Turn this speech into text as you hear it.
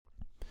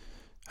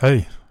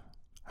Hey,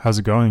 how's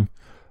it going?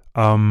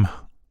 Um,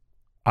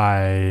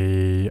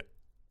 I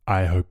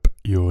I hope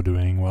you're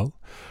doing well.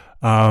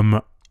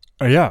 Um,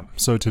 yeah.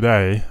 So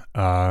today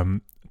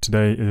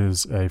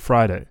is a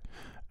Friday,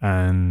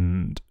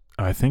 and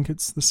I think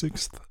it's the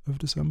 6th of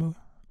December.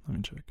 Let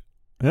me check.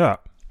 Yeah,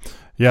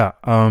 yeah.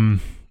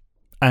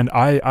 And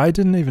I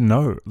didn't even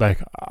know.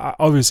 Like,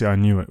 obviously, I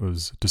knew it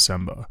was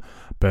December,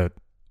 but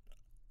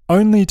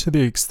only to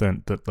the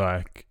extent that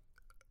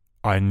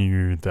I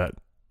knew that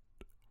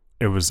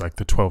it was like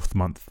the 12th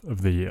month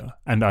of the year,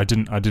 and I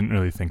didn't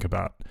really think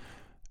about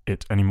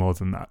it any more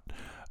than that.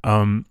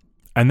 And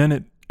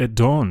then it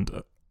dawned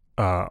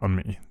on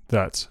me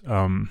that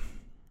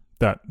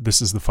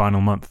this is the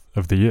final month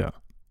of the year,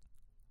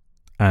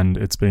 and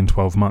it's been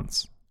 12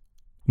 months,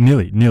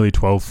 nearly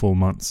 12 full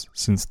months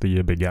since the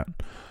year began.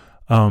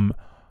 Um,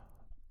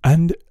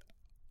 and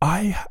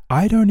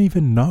I don't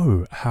even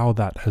know how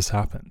that has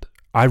happened.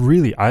 I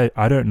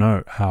don't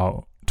know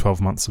how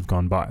 12 months have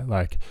gone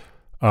by.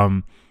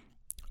 Um,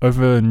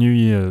 over New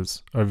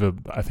Year's, over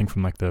I think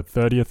from like the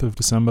 30th of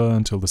December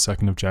until the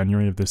 2nd of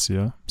January of this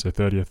year, so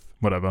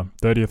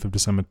 30th of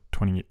December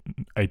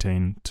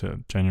 2018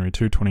 to January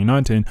 2,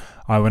 2019,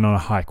 I went on a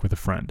hike with a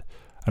friend.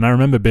 And I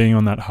remember being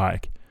on that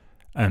hike,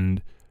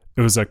 and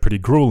it was like pretty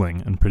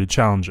grueling and pretty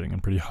challenging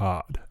and pretty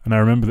hard. And I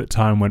remember that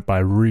time went by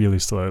really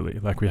slowly.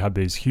 Like, we had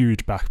these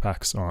huge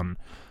backpacks on,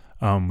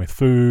 with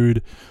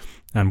food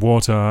and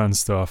water and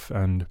stuff.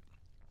 And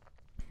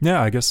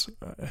yeah, I guess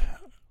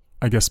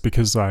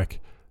because like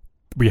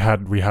we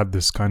had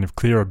this kind of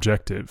clear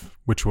objective,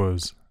 which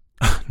was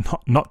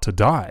not to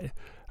die,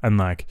 and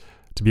like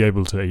to be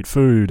able to eat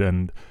food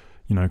and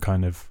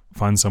kind of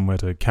find somewhere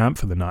to camp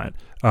for the night.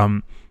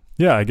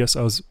 Yeah, I guess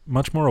I was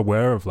much more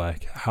aware of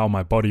like how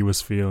my body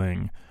was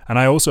feeling, and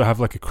I also have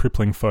like a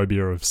crippling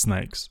phobia of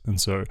snakes, and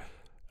so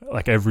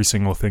like every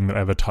single thing that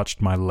ever touched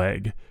my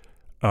leg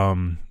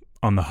on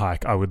the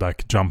hike, I would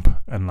like jump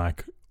and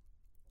like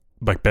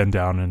bend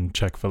down and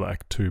check for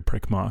like 2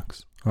 prick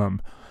marks.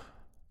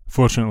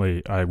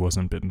 Fortunately, I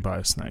wasn't bitten by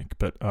a snake,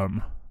 but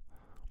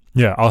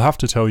yeah, I'll have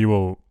to tell you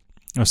all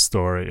a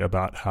story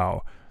about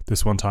how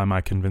this one time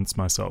I convinced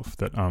myself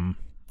that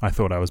I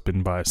thought I was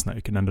bitten by a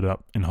snake and ended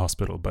up in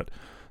hospital, but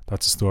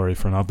that's a story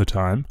for another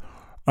time.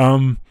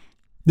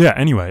 Yeah,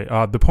 anyway,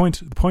 the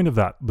point of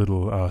that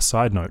little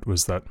side note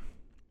was that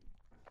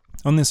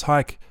on this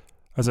hike,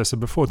 as I said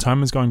before, time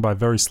was going by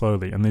very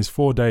slowly, and these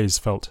 4 days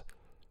felt,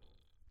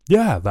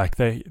 yeah, like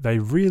they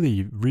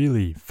really,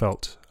 really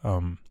felt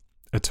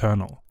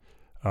eternal.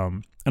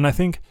 And I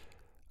think,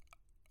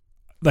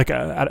 like,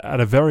 at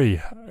a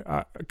very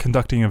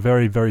conducting a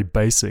very, very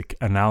basic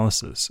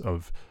analysis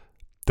of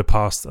the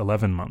past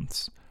 11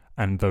 months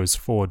and those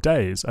 4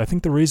 days, I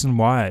think the reason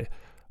why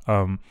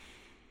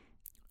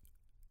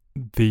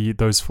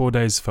those 4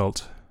 days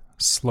felt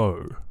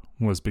slow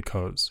was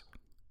because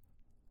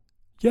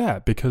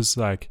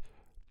like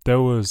there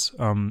was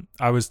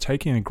I was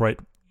taking a great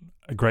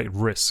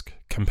risk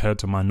compared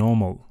to my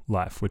normal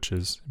life, which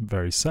is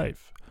very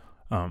safe.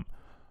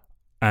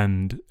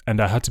 And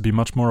I had to be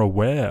much more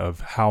aware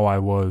of how I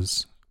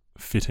was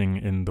fitting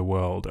in the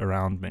world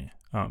around me,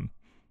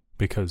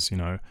 because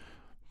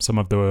some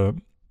of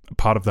the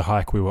part of the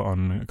hike we were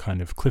on a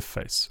kind of cliff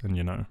face,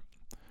 and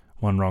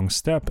one wrong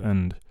step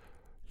and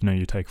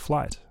you take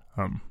flight,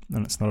 and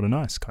it's not a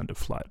nice kind of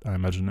flight. I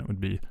imagine it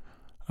would be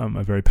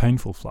a very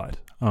painful flight.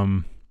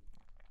 And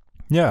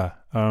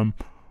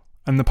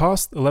the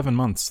past 11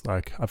 months,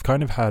 like, I've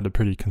kind of had a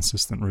pretty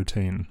consistent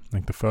routine.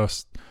 Like, the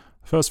first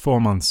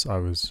 4 months I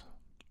was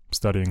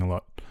studying a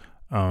lot.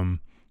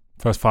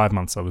 First 5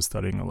 months I was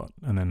studying a lot,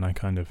 and then I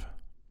kind of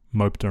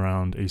moped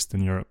around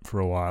Eastern Europe for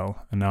a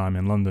while, and now I'm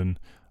in London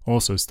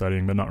also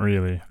studying, but not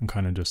really. I'm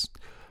kind of just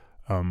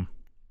I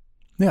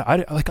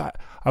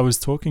was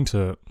talking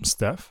to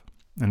Steph,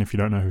 and if you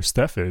don't know who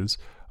Steph is,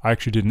 I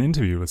actually did an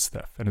interview with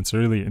Steph, and it's a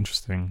really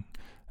interesting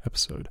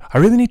episode. I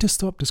really need to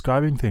stop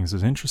describing things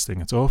as interesting.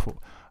 It's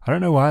awful. I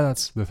don't know why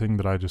that's the thing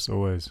that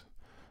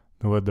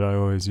the word that I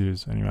always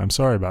use. Anyway, I'm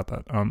sorry about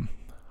that. I'm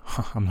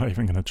not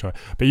even going to try.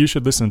 But you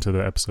should listen to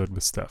the episode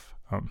with Steph.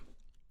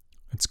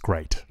 It's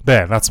great.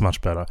 There, that's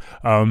much better.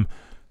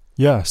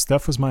 Yeah,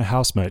 Steph was my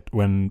housemate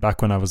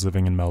back when I was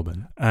living in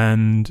Melbourne.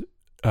 And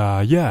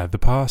the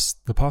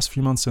past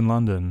few months in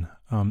London.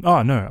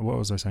 What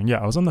was I saying? Yeah,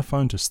 I was on the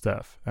phone to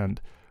Steph,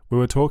 and we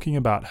were talking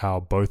about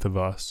how both of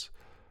us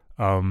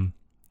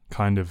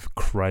kind of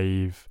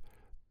crave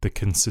the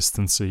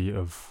consistency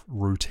of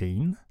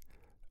routine,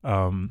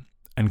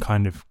 and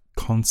kind of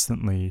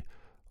constantly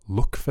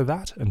look for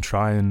that and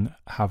try and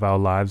have our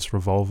lives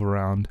revolve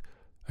around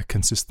a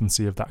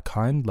consistency of that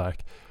kind,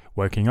 like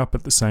waking up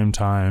at the same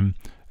time,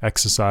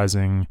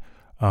 exercising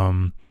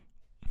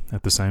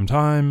at the same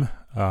time,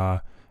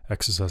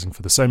 exercising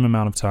for the same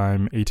amount of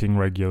time, eating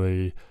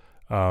regularly,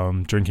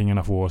 drinking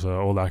enough water,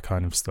 all that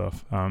kind of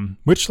stuff.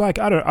 Which, like,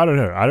 I don't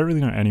know. I don't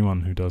really know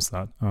anyone who does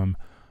that.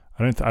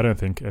 I don't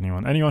think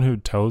anyone who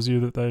tells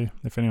you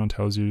if anyone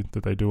tells you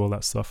that they do all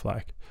that stuff,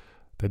 like,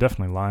 they're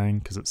definitely lying,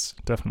 because it's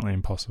definitely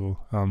impossible.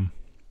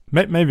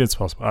 maybe it's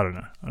possible. I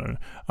don't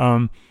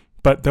know.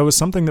 But there was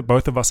something that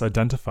both of us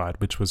identified,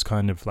 which was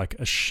kind of like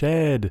a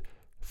shared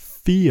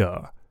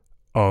fear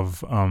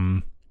of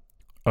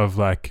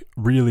like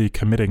really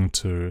committing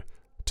to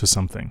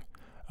something.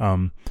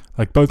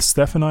 Like both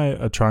Steph and I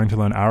are trying to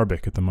learn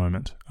Arabic at the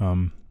moment.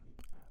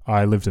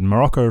 I lived in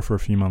Morocco for a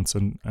few months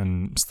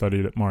and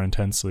studied it more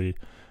intensely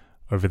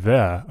over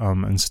there.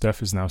 And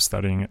Steph is now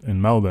studying it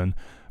in Melbourne.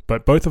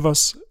 But both of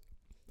us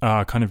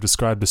kind of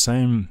described the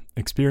same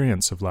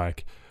experience of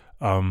like,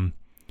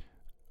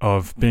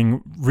 of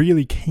being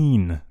really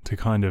keen to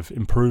kind of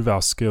improve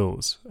our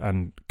skills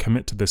and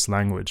commit to this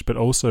language, but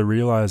also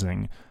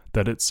realizing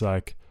that it's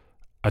like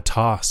a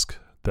task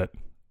that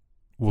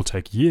will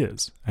take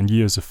years and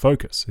years of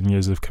focus and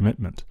years of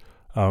commitment.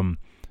 And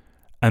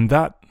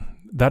that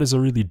is a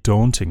really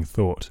daunting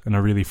thought and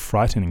a really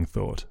frightening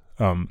thought.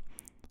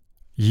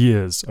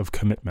 Years of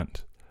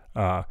commitment.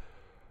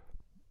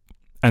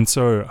 And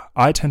so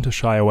I tend to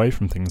shy away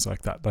from things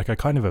like that. Like I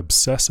kind of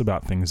obsess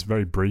about things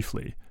very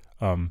briefly,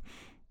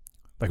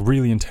 like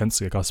really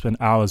intensely. Like I'll spend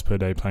hours per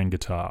day playing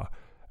guitar.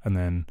 And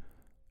then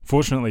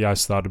fortunately I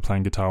started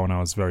playing guitar when I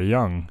was very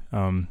young.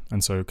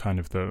 And so kind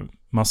of the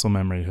muscle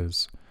memory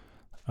is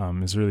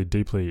really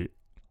deeply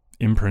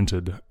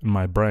imprinted in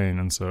my brain.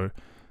 And so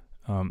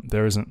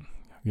there isn't,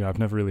 I've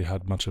never really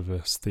had much of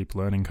a steep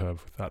learning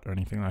curve with that or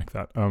anything like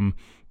that.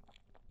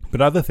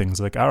 But other things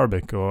like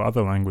Arabic or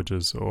other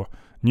languages or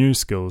new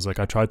skills, like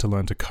I tried to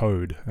learn to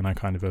code and I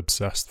kind of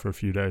obsessed for a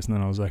few days, and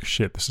then I was like,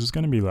 shit, this is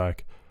going to be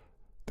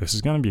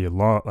a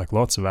lot, like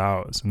lots of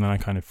hours. And then I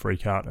kind of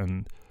freak out,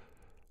 and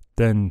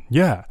then,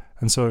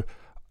 and so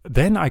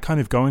then I kind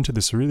of go into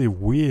this really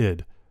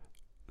weird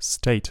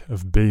state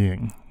of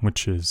being,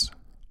 which is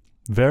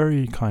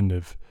very kind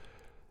of,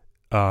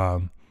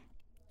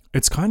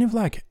 it's kind of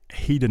like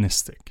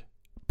hedonistic,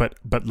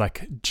 but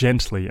like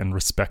gently and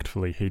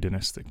respectfully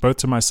hedonistic, both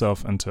to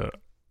myself and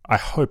I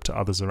hope to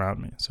others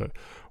around me. So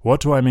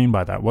what do I mean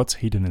by that? What's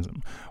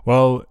hedonism?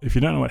 Well, if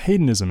you don't know what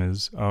hedonism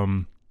is,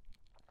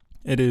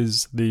 it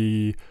is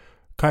the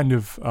kind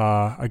of,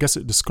 I guess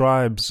it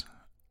describes,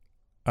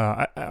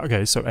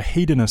 okay, so a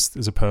hedonist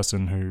is a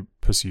person who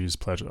pursues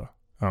pleasure.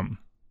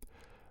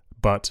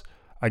 But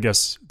I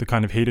guess the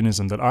kind of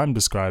hedonism that I'm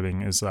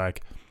describing is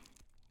like,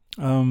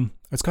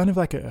 it's kind of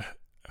like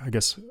I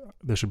guess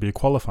there should be a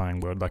qualifying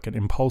word, like an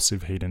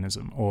impulsive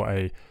hedonism, or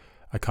a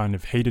kind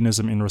of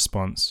hedonism in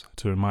response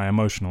to my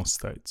emotional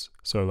states.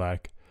 So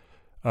like,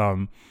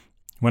 when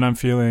I'm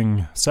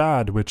feeling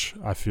sad, which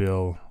I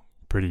feel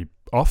pretty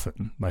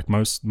often, like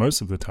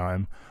most of the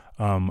time,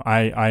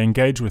 I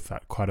engage with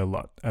that quite a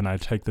lot, and I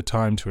take the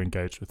time to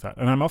engage with that.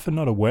 And I'm often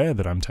not aware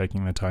that I'm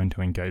taking the time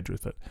to engage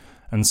with it.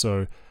 And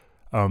so,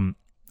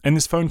 in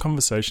this phone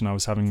conversation I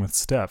was having with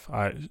Steph,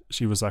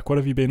 she was like, what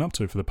have you been up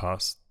to for the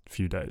past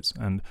few days?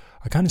 And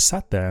I kind of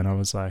sat there and I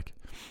was like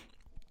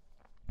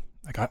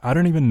I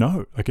don't even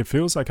know. Like it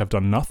feels like I've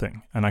done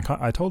nothing. And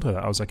I told her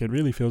that. I was like, it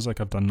really feels like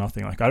I've done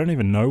nothing. Like I don't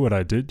even know what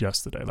I did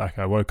yesterday. Like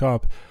I woke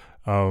up,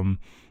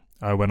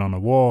 I went on a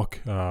walk,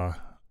 and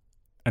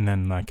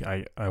then like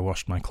I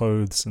washed my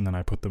clothes, and then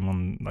I put them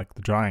on like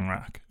the drying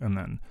rack, and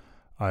then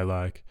I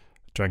like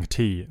drank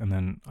tea, and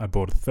then I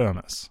bought a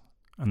thermos,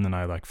 and then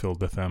I like filled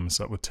the thermos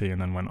up with tea,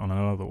 and then went on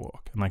another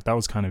walk. And like that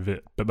was kind of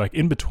it. But like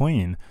in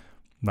between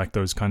like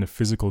those kind of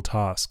physical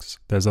tasks,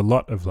 there's a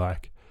lot of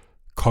like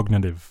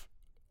cognitive,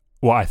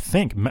 well, I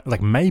think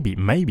like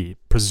maybe,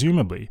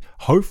 presumably,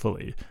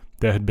 hopefully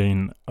there had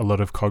been a lot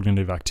of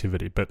cognitive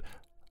activity. But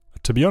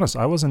to be honest,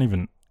 I wasn't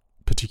even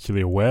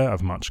particularly aware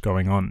of much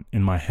going on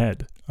in my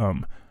head.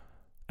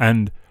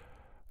 And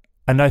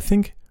I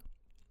think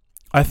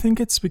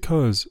it's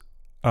because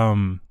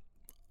I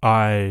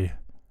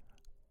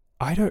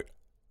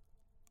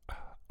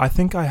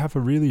think I have a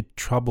really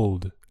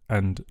troubled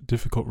and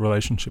difficult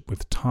relationship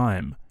with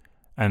time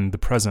and the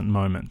present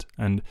moment.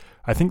 And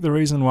I think the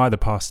reason why the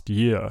past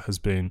year has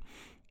been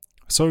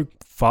so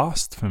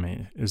fast for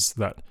me is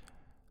that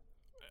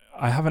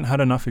I haven't had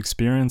enough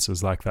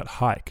experiences like that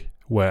hike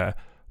where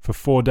for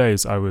 4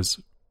 days I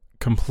was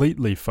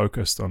completely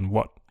focused on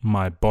what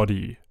my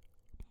body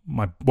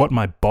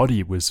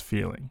was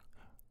feeling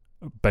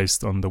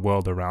based on the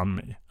world around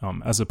me,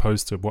 as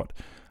opposed to what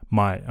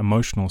my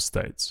emotional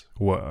states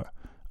were.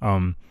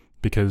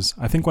 Because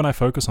I think when I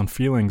focus on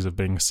feelings of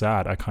being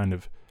sad,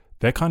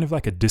 they're kind of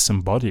like a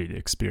disembodied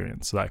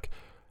experience. Like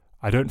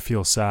I don't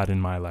feel sad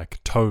in my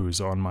like toes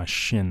or on my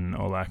shin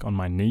or like on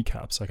my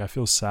kneecaps. Like I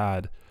feel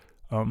sad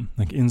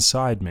like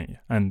inside me.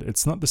 And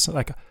it's not this,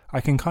 like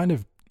I can kind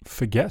of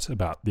forget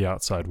about the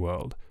outside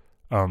world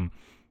and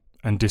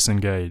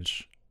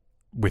disengage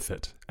with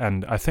it.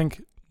 And I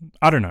think,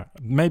 I don't know,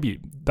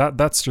 maybe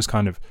that's just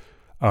kind of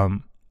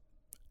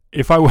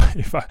if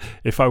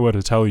I were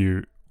to tell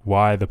you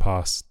why the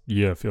past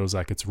year feels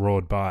like it's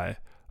roared by,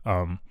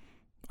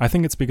 I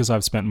think it's because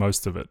I've spent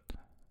most of it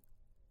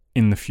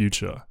in the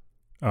future,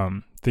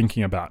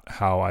 thinking about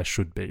how I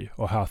should be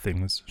or how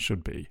things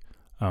should be,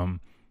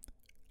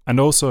 and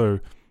also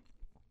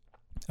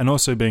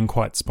being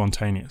quite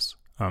spontaneous.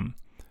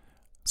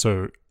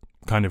 So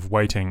kind of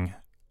waiting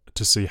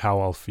to see how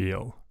I'll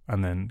feel,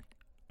 and then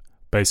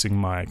basing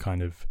my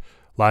kind of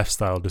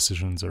lifestyle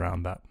decisions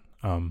around that.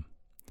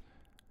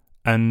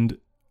 And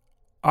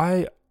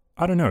I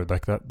don't know,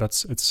 like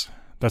that's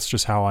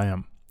just how I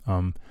am.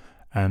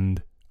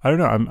 And I don't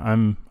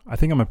know, I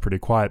think I'm a pretty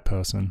quiet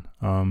person.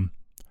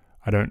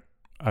 I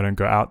don't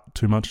go out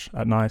too much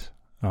at night.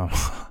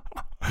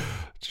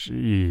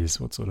 Jeez,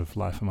 what sort of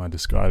life am I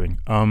describing?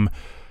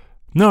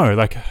 No,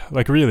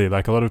 like really,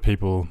 like a lot of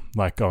people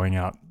like going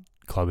out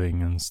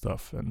clubbing and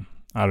stuff, and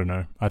I don't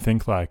know. I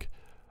think like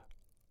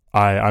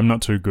I'm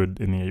not too good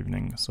in the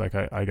evenings. Like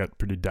I get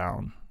pretty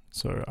down,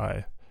 so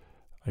I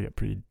get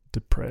pretty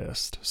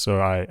depressed.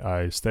 So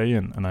I stay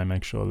in and I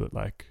make sure that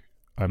like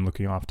I'm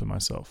looking after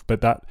myself.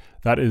 But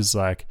that is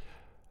like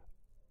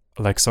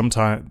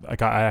sometimes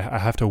like I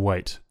have to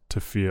wait to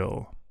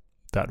feel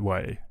that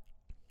way.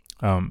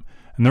 And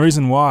the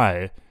reason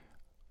why,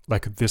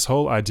 like this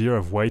whole idea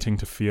of waiting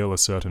to feel a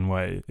certain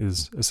way,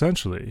 is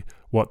essentially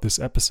what this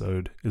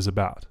episode is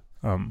about.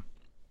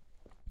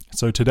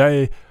 So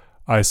today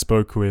I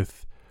spoke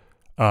with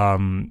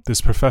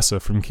this professor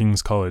from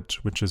King's College,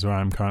 which is where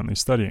I'm currently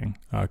studying,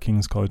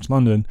 King's College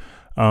London.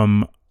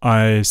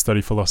 I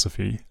study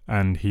philosophy,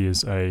 and he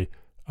is a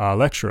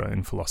lecturer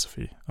in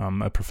philosophy,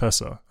 a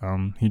professor.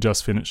 He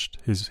just finished.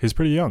 He's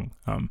pretty young.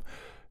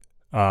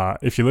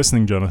 If you're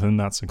listening, Jonathan,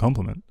 that's a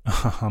compliment.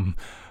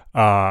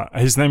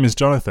 His name is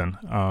Jonathan,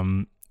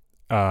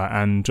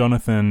 and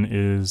Jonathan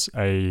is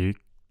a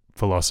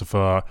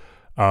philosopher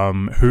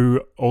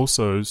who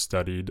also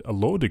studied a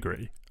law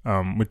degree,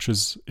 which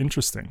is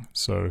interesting.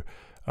 So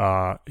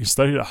he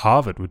studied at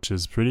Harvard, which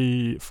is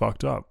pretty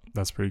fucked up.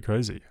 That's pretty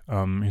crazy.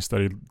 He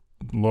studied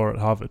law at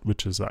Harvard,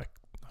 which is like,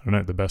 I don't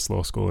know, the best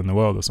law school in the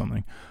world or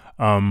something.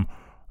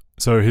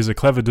 So he's a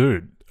clever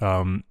dude.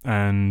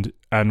 And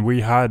we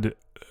had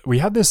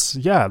this,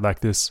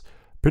 this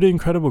pretty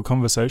incredible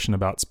conversation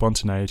about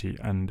spontaneity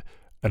and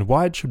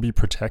why it should be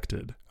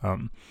protected.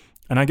 And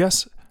I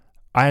guess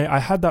I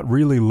had that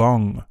really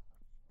long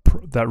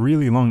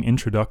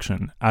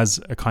introduction as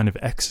a kind of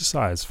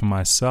exercise for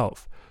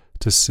myself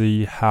to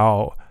see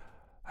how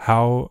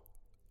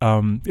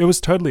it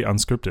was totally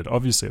unscripted.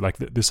 Obviously, like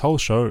this whole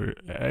show,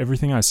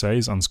 everything I say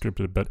is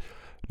unscripted, but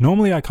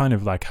normally I kind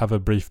of like have a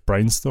brief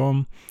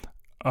brainstorm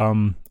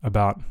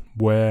about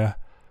where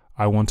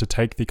I want to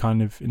take the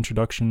kind of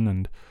introduction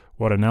and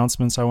what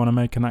announcements I want to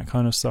make and that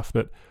kind of stuff.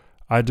 But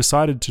I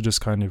decided to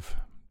just kind of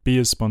be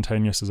as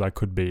spontaneous as I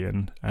could be,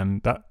 and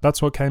that's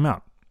what came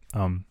out.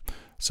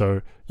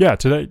 So yeah,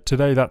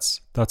 today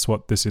that's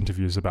what this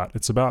interview is about.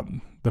 It's about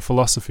the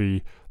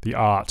philosophy, the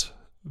art,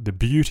 the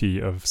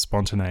beauty of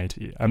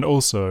spontaneity, and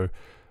also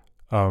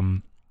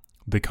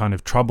the kind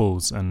of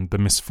troubles and the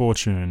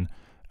misfortune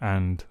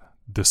and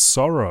the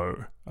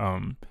sorrow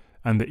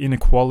and the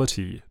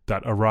inequality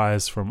that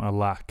arise from a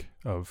lack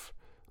of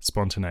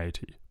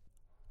spontaneity.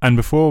 And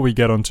before we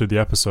get onto the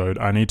episode,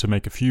 I need to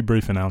make a few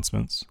brief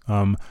announcements.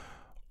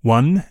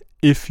 One,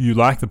 if you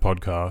like the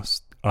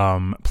podcast,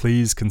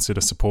 please consider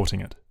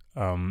supporting it.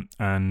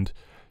 And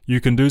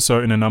you can do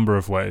so in a number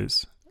of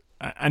ways.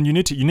 And you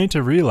need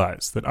to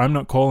realize that I'm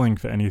not calling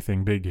for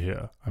anything big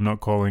here. I'm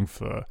not calling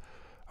for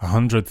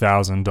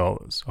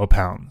 $100,000 or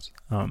pounds.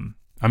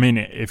 I mean,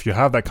 if you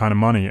have that kind of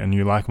money and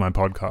you like my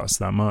podcast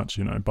that much,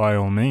 by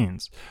all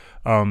means.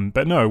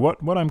 But no,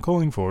 what I'm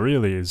calling for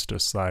really is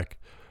just like,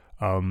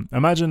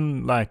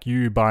 imagine like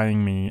you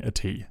buying me a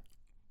tea,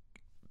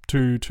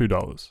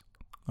 $2.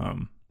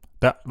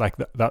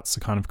 That's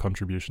the kind of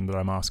contribution that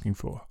I'm asking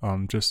for.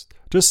 Just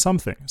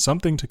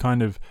something to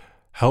kind of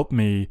help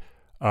me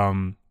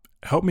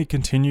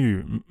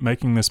continue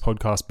making this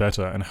podcast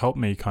better, and help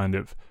me kind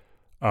of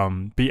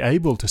be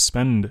able to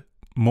spend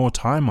more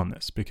time on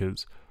this,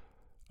 because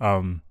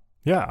I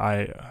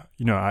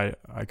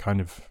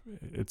kind of,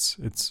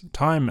 it's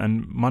time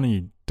and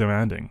money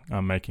demanding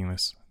making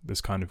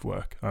this kind of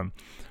work.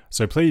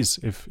 So please,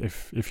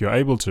 if you're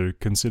able to,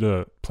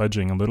 consider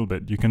pledging a little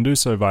bit. You can do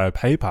so via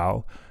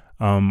PayPal,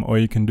 or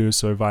you can do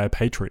so via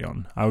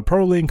Patreon. I would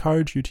probably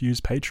encourage you to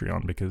use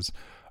Patreon, because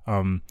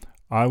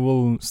I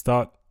will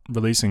start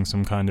releasing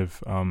some kind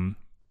of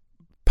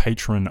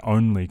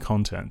patron-only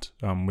content,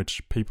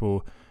 which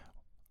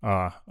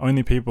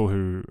only people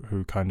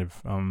who kind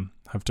of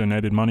have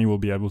donated money will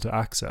be able to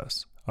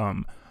access.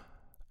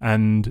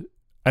 And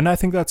I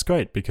think that's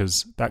great,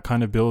 because that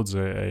kind of builds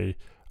a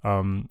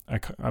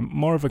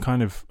more of a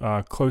kind of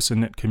closer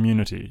knit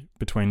community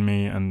between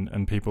me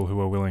and people who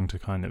are willing to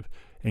kind of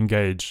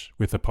engage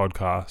with the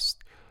podcast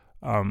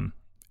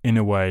in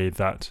a way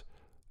that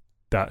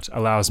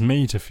allows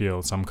me to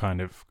feel some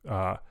kind of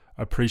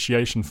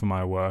appreciation for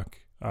my work.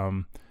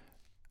 And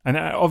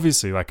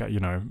obviously, like,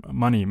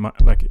 money,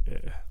 like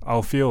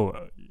I feel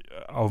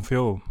a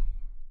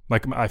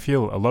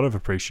lot of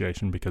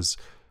appreciation, because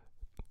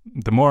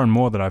the more and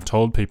more that I've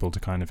told people to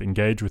kind of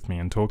engage with me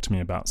and talk to me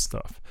about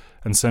stuff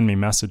and send me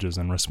messages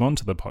and respond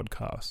to the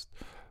podcast,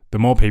 the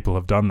more people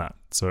have done that.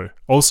 So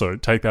also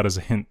take that as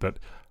a hint that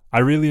I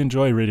really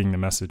enjoy reading the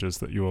messages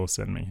that you all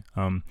send me.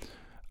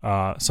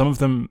 Some of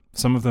them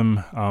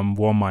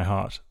warm my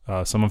heart.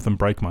 Some of them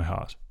break my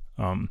heart.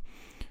 And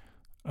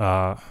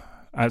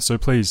so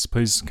please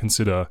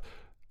consider,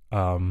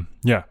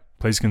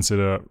 please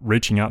consider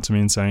reaching out to me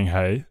and saying,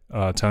 hey,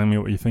 telling me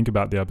what you think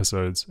about the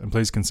episodes, and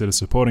please consider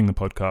supporting the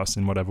podcast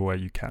in whatever way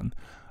you can.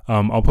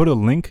 I'll put a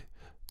link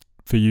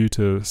for you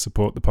to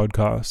support the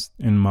podcast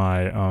in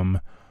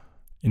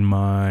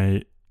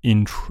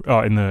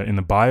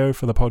the bio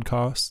for the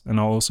podcast, and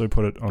I'll also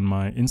put it on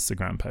my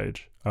Instagram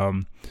page,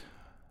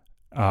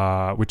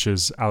 which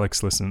is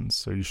Alex Listens.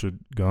 So you should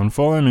go and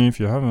follow me if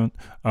you haven't.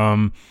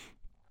 And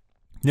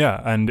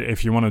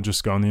if you want to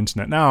just go on the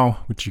internet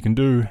now, which you can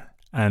do,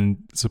 and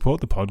support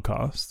the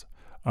podcast,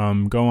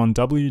 go on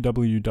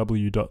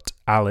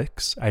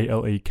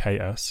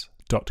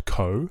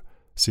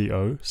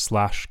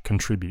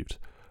www.alex.co/contribute.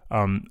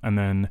 And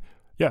then,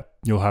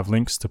 you'll have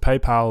links to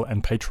PayPal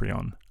and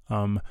Patreon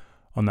on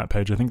that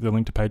page. I think the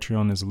link to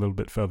Patreon is a little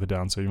bit further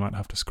down, so you might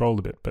have to scroll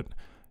a bit. But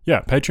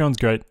yeah, Patreon's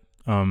great.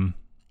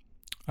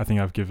 I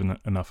think I've given it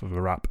enough of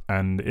a rap,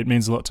 and it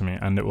means a lot to me,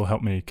 and it will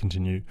help me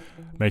continue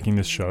making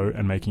this show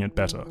and making it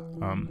better.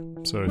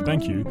 So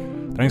thank you.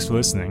 Thanks for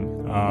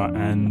listening.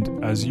 And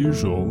as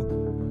usual,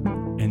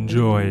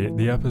 enjoy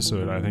the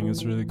episode. I think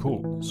it's really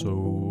cool.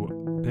 So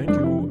thank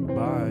you.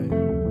 Bye.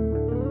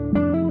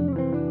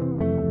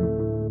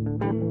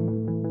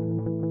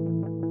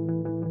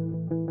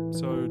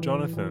 So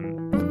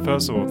Jonathan,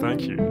 first of all,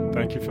 thank you.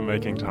 Thank you for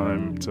making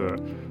time to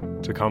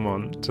come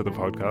on to the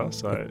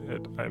podcast.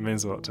 It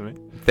means a lot to me.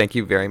 Thank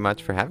you very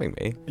much for having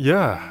me.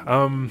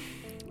 Yeah.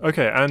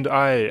 Okay. And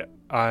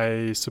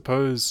I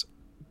suppose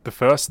the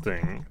first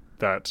thing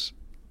that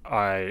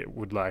I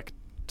would like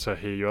to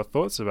hear your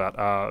thoughts about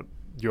are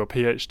your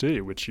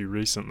PhD, which you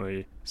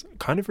recently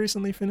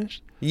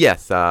finished.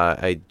 Yes.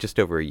 Just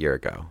over a year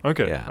ago.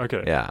 Okay. Yeah.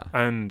 Okay. Yeah.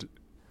 And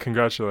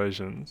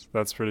congratulations.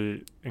 That's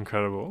pretty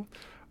incredible.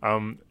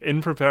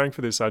 In preparing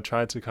for this, I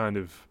tried to kind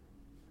of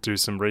do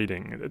some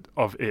reading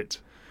of it,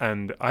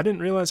 and I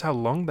didn't realize how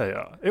long they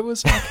are. It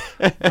was like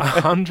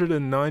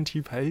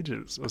 190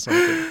 pages or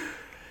something.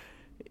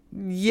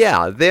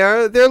 Yeah,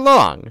 they're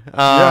long.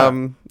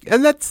 And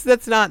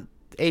that's not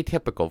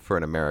atypical for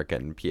an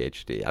American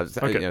PhD.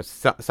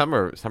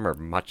 Some are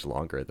much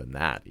longer than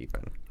that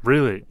even.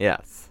 Really?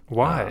 Yes.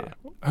 Why?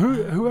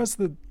 Who has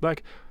the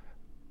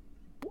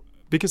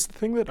because the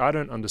thing that I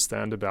don't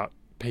understand about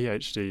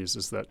PhDs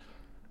is that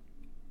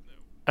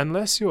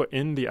unless you're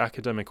in the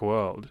academic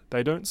world,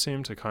 they don't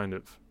seem to kind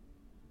of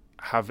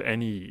have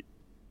any,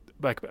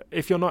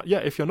 if you're not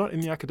in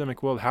the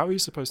academic world, how are you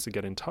supposed to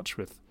get in touch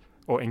with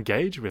or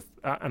engage with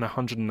an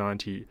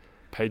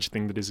 190-page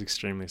thing that is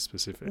extremely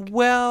specific?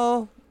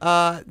 Well,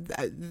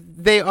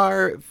 they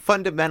are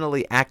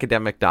fundamentally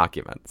academic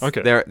documents.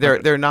 Okay.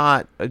 They're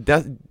not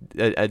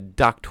a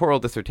doctoral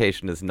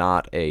dissertation is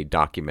not a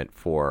document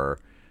for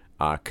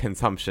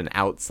consumption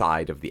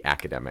outside of the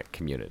academic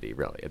community.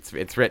 Really,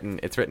 it's written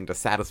to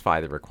satisfy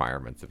the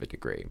requirements of a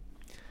degree.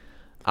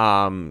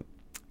 Although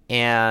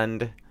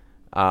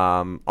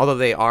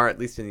they are, at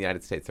least in the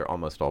United States, they're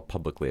almost all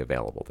publicly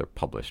available. They're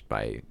published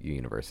by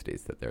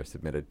universities that they're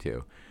submitted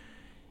to,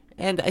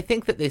 and I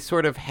think that they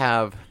sort of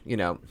have,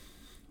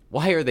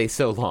 why are they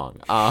so long?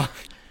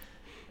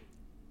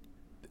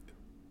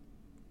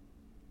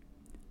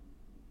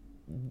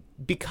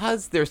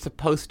 Because they're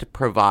supposed to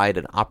provide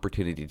an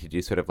opportunity to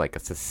do sort of like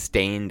a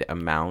sustained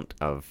amount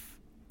of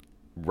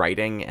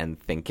writing and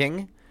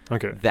thinking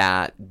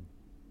that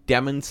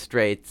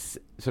demonstrates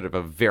sort of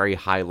a very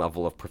high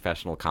level of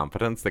professional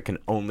competence that can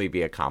only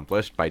be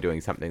accomplished by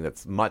doing something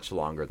that's much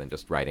longer than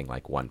just writing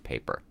like one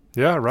paper.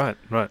 Yeah, right.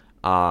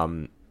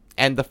 And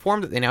the form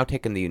that they now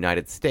take in the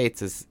United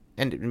States is,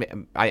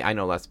 and I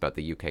know less about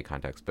the UK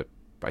context, but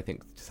I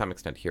think to some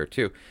extent here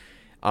too,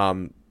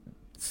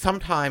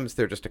 sometimes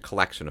they're just a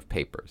collection of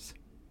papers.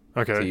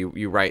 Okay. So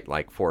you write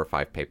like 4 or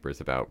 5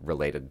 papers about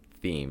related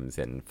themes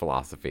in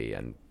philosophy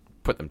and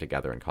put them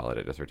together and call it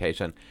a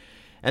dissertation.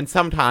 And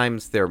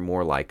sometimes they're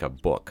more like a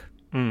book,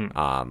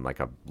 like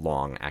a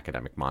long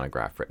academic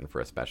monograph written for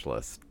a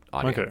specialist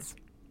audience.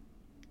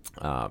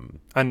 Okay.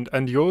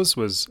 And yours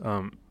was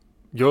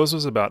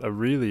about a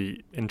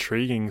really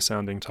intriguing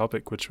sounding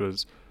topic, which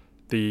was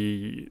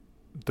the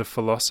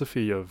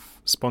philosophy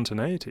of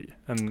spontaneity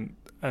and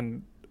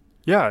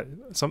yeah,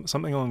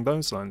 something along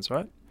those lines,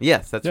 right?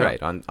 Yes, that's right.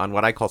 On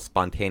what I call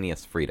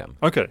spontaneous freedom.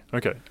 Okay.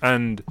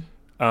 And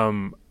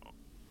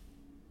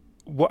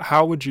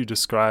how would you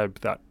describe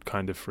that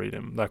kind of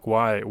freedom? Like,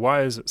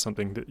 why is it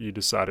something that you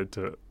decided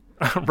to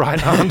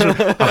write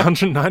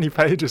 190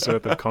 pages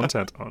worth of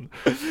content on?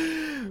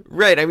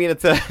 Right. I mean,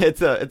 it's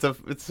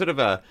sort of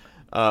a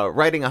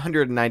writing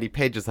 190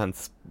 pages on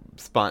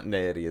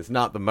spontaneity is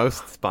not the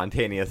most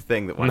spontaneous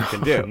thing that one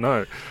can do.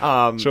 No.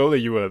 Surely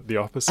you were the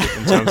opposite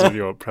in terms of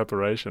your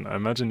preparation. I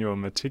imagine you were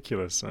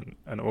meticulous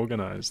and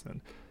organized.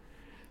 And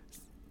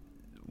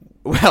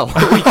well,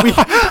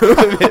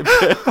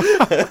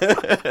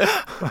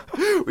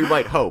 we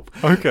might hope.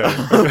 Okay.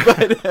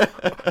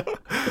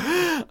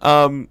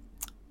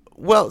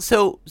 Well,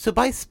 so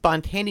by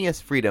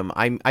spontaneous freedom,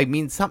 I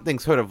mean something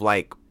sort of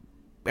like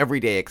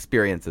everyday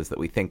experiences that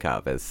we think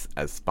of as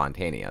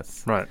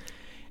spontaneous. Right.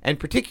 And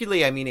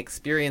particularly, I mean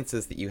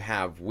experiences that you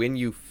have when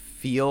you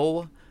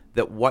feel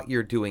that what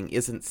you're doing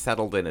isn't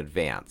settled in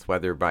advance,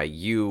 whether by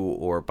you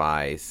or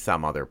by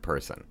some other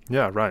person.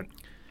 Yeah, right.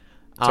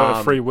 So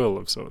a free will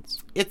of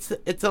sorts. It's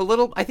a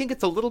little, I think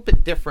it's a little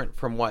bit different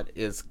from what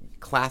is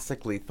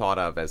classically thought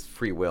of as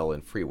free will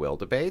in free will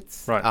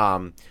debates.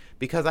 Right.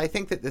 Because I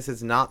think that this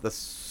is not the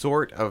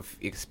sort of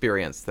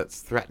experience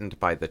that's threatened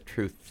by the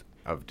truth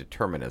of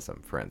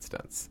determinism, for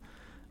instance.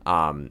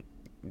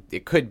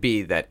 It could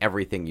be that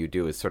everything you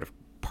do is sort of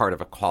part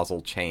of a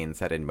causal chain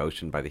set in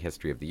motion by the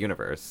history of the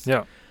universe.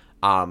 Yeah.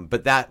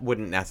 But that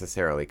wouldn't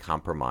necessarily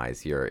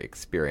compromise your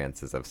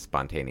experiences of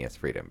spontaneous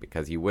freedom,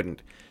 because you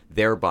wouldn't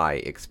thereby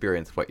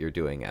experience what you're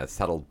doing as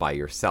settled by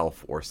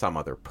yourself or some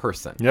other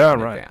person. Yeah,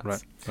 right.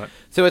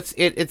 So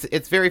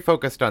it's very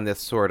focused on this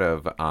sort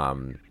of,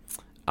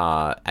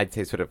 I'd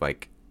say, sort of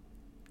like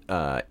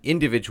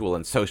individual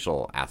and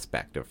social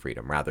aspect of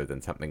freedom, rather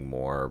than something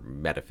more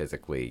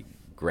metaphysically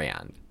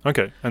grand.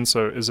 Okay, and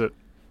so is it,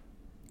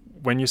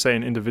 when you say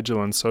an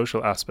individual and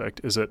social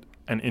aspect, is it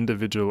an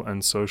individual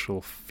and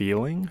social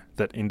feeling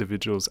that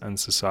individuals and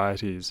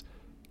societies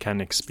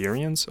can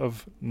experience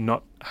of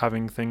not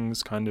having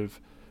things kind of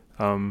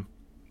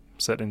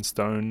set in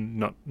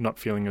stone, not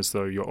feeling as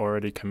though you're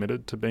already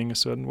committed to being a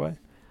certain way?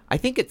 I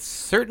think it's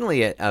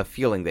certainly a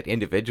feeling that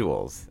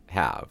individuals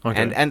have.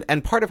 Okay.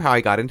 And part of how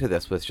I got into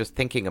this was just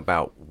thinking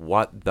about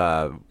what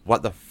the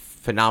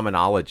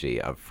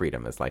phenomenology of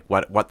freedom is like,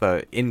 what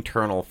the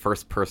internal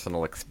first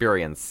personal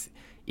experience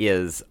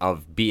is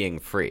of being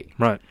free.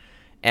 Right.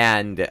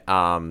 And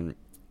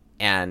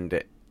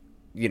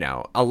you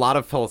know, a lot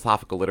of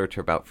philosophical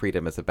literature about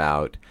freedom is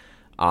about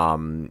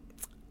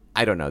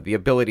I don't know, the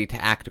ability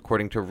to act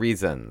according to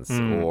reasons,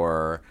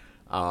 or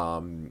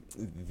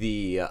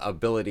the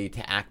ability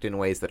to act in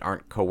ways that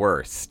aren't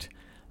coerced.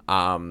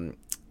 And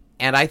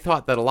I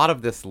thought that a lot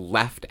of this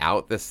left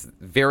out this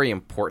very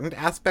important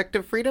aspect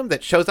of freedom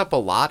that shows up a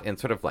lot in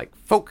sort of like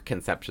folk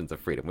conceptions of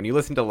freedom. When you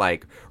listen to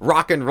like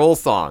rock and roll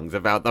songs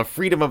about the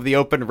freedom of the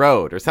open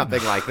road or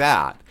something like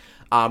that.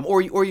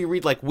 Or you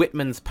read like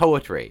Whitman's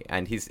poetry,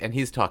 and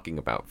he's talking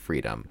about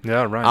freedom.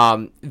 Yeah,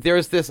 right.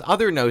 There's this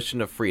other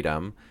notion of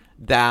freedom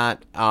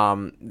that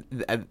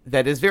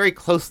that is very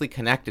closely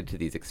connected to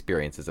these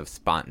experiences of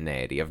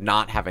spontaneity, of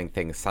not having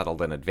things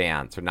settled in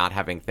advance, or not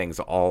having things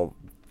all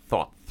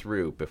thought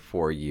through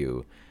before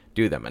you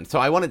do them. And so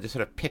I wanted to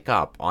sort of pick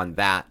up on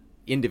that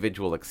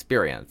individual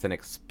experience and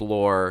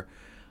explore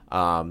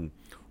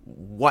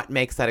what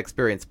makes that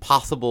experience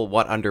possible,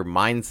 what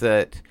undermines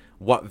it,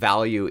 what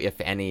value,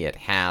 if any, it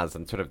has,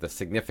 and sort of the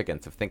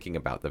significance of thinking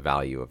about the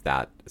value of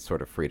that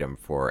sort of freedom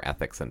for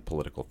ethics and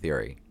political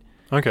theory.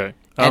 Okay.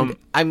 And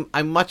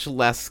I'm much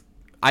less,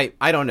 I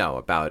don't know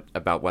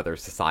about whether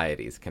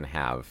societies can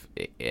have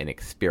an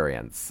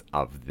experience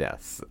of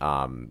this.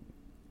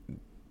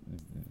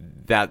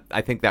 That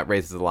I think that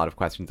raises a lot of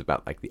questions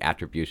about like the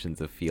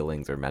attributions of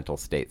feelings or mental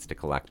states to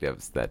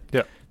collectives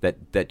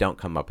that don't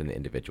come up in the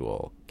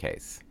individual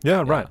case.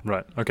 Yeah, right.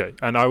 Okay.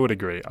 And I would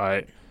agree.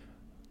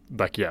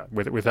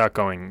 Without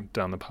going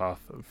down the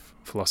path of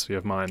philosophy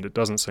of mind, it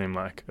doesn't seem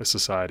like a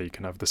society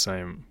can have the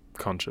same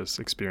conscious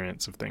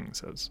experience of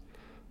things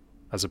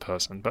as a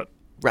person. But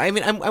right. I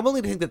mean, I'm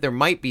willing to think that there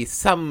might be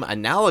some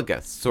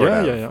analogous sort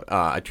of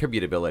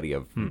attributability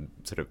of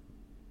sort of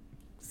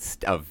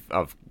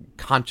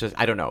conscious,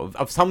 I don't know,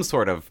 of some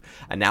sort of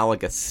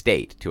analogous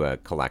state to a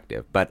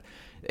collective, but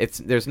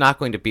there's not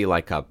going to be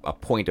like a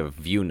point of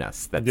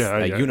viewness that's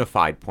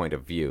unified point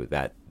of view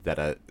that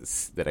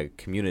a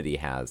community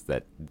has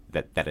that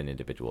an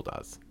individual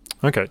does.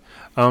 Okay.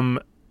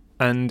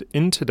 And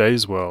in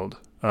today's world,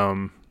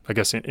 I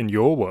guess in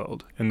your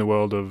world, in the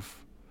world of,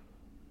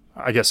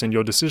 I guess in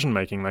your decision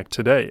making, like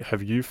today,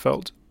 have you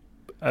felt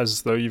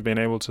as though you've been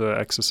able to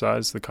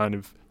exercise the kind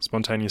of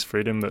spontaneous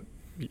freedom that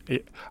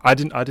I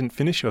didn't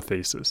finish your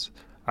thesis.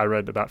 I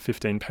read about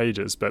 15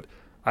 pages, but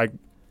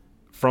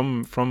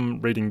from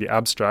reading the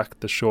abstract,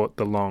 the short,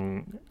 the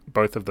long,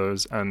 both of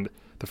those, and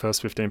the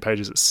first 15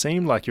 pages, it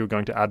seemed like you were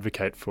going to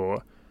advocate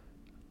for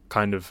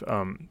kind of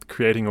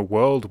creating a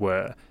world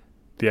where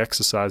the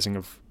exercising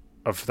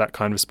of that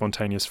kind of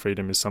spontaneous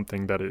freedom is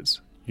something that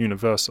is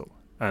universal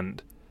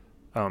and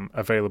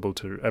available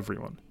to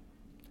everyone.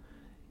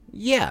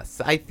 Yes,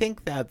 I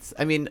think that's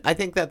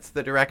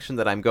the direction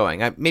that I'm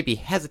going. I maybe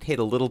hesitate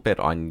a little bit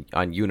on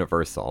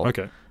universal.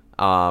 Okay.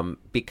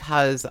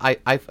 Because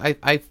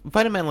I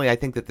fundamentally I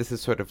think that this is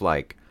sort of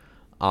like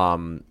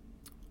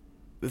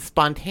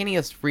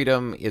spontaneous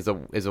freedom is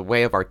a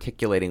way of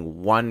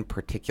articulating one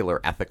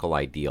particular ethical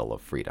ideal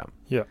of freedom.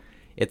 Yeah.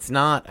 It's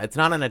not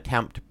an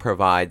attempt to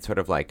provide sort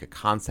of like a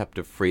concept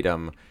of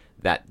freedom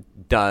that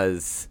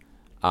does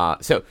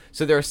so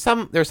there are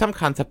some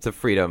concepts of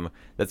freedom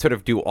that sort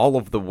of do all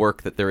of the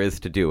work that there is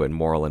to do in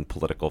moral and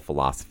political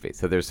philosophy.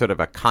 So there's sort of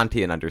a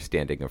Kantian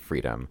understanding of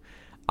freedom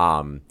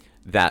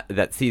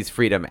that sees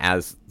freedom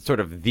as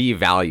sort of the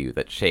value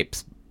that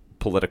shapes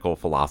political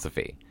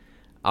philosophy,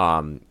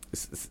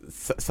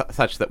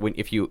 such that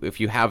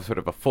if you have sort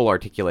of a full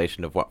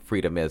articulation of what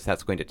freedom is,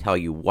 that's going to tell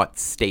you what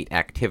state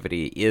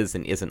activity is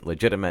and isn't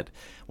legitimate,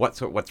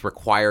 what's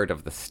required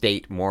of the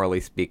state, morally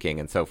speaking,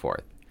 and so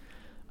forth.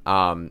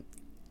 I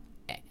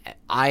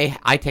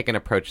take an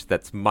approach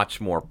that's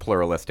much more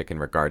pluralistic in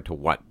regard to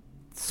what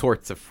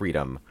sorts of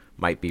freedom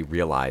might be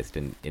realized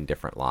in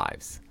different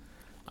lives.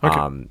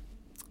 Okay.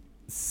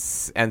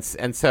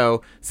 And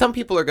so some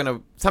people are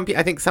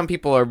I think some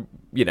people are,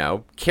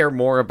 care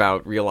more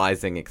about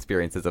realizing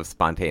experiences of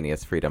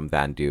spontaneous freedom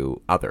than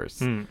do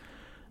others.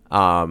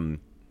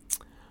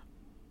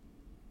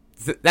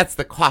 That's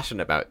the caution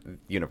about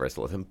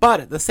universalism. But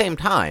at the same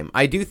time,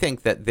 I do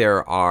think that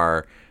there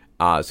are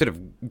sort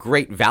of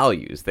great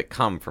values that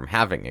come from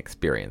having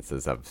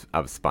experiences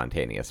of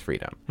spontaneous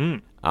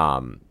freedom.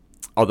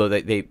 Although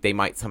they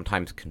might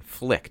sometimes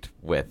conflict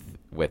with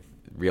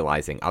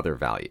realizing other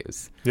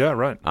values. Yeah,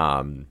 right.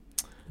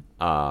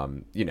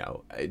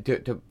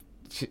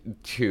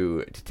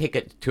 To take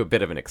it to a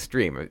bit of an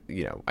extreme,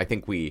 I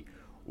think we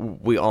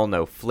all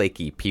know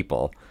flaky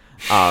people,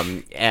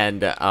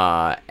 and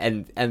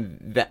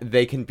that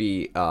they can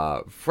be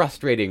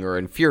frustrating or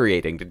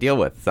infuriating to deal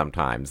with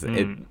sometimes.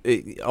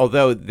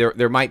 Although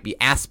there might be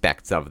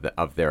aspects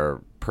of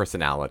their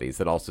personalities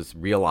that also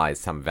realize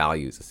some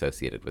values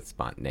associated with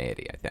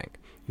spontaneity, I think.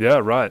 Yeah,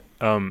 right.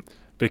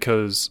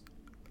 Because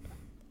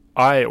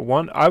I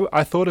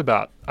thought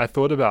about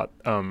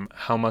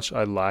how much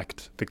I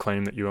liked the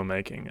claim that you were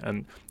making,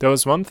 and there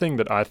was one thing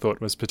that I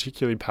thought was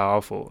particularly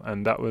powerful,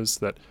 and that was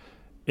that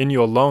in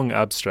your long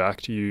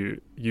abstract, you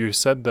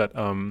said that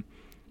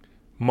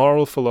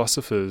moral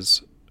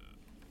philosophers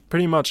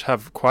pretty much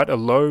have quite a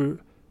low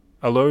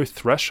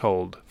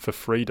threshold for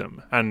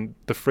freedom, and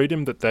the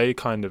freedom that they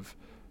kind of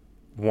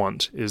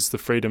want is the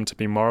freedom to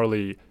be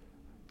morally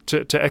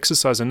to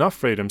exercise enough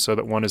freedom so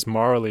that one is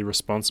morally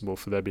responsible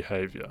for their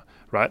behavior,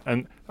 right?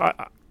 And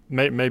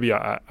maybe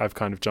I've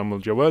kind of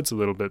jumbled your words a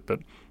little bit, but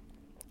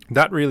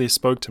that really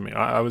spoke to me.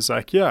 I was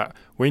like, yeah,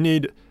 we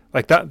need,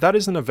 like, that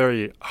isn't a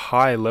very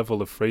high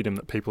level of freedom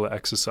that people are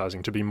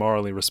exercising to be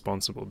morally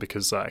responsible,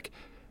 because, like,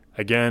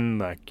 again,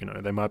 like,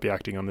 they might be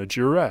acting under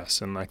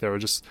duress, and like there are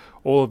just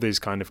all of these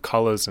kind of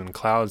colors and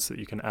clouds that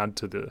you can add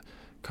to the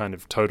kind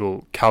of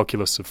total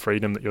calculus of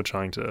freedom that you're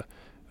trying to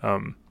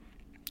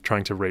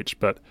reach.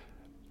 But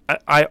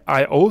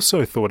I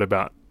also thought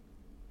about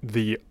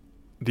the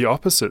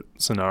opposite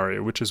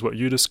scenario, which is what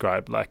you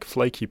described, like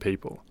flaky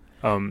people.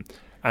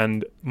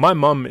 And my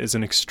mum is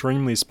an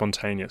extremely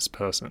spontaneous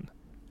person,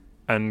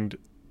 and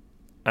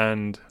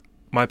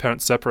my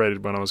parents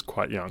separated when I was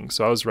quite young,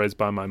 so I was raised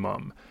by my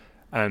mum,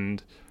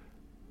 and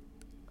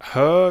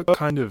her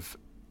kind of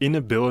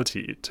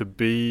inability to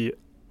be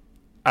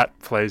at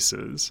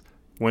places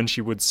when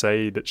she would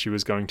say that she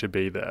was going to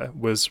be there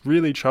was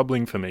really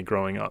troubling for me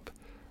growing up.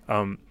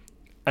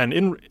 And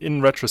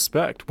in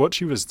retrospect, what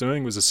she was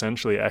doing was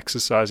essentially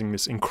exercising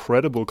this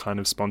incredible kind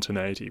of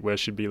spontaneity where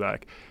she'd be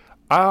like,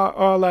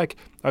 like,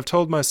 I've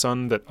told my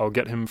son that I'll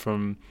get him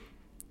from,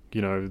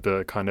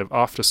 the kind of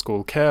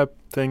after-school care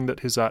thing that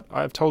he's at.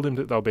 I've told him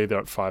that they'll be there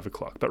at 5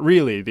 o'clock. But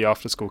really, the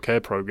after-school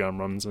care program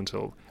runs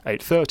until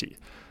 8:30.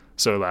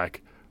 So,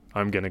 like,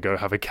 I'm going to go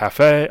have a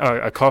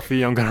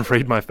coffee, I'm going to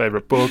read my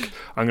favorite book,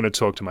 I'm going to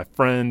talk to my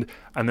friend,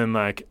 and then,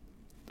 like,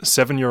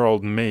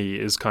 7-year-old me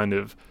is kind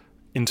of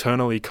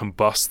internally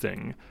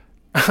combusting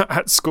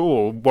at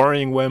school,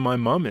 worrying where my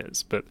mum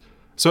is. But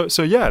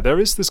so yeah, there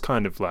is this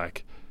kind of,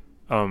 like,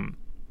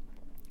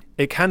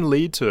 it can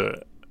lead to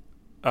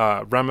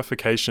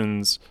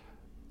ramifications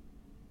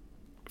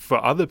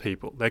for other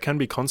people. There can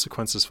be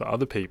consequences for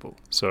other people.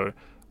 So,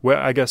 where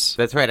I guess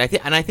that's right.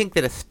 I think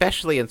that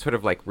especially in sort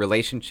of like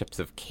relationships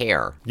of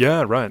care.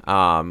 Yeah, right.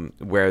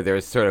 Where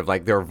there's sort of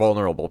like there are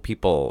vulnerable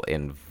people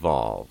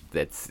involved.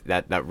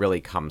 That really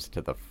comes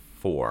to the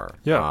fore.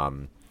 Yeah.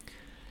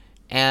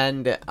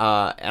 And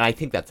I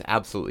think that's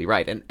absolutely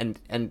right.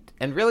 And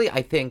really,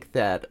 I think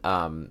that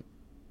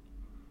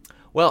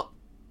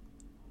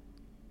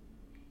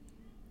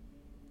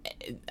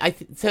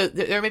so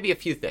there may be a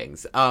few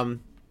things.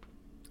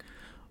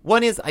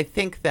 One is, I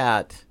think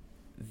that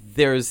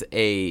this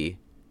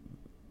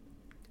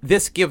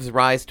gives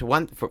rise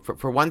to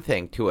for one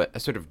thing to a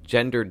sort of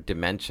gendered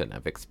dimension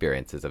of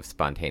experiences of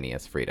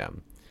spontaneous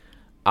freedom,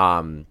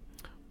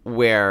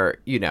 where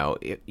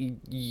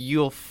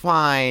you'll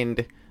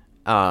find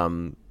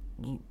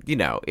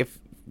if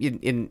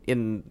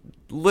in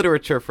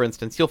literature, for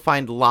instance, you'll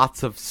find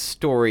lots of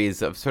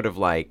stories of sort of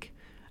like,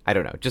 I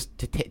don't know, just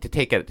to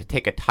take a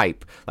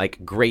type,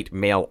 like great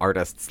male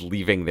artists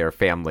leaving their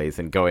families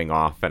and going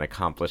off and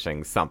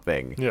accomplishing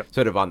something,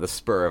 sort of on the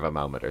spur of a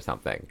moment or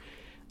something,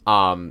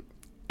 and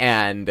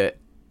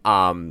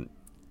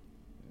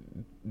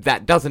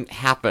that doesn't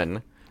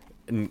happen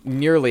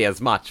nearly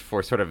as much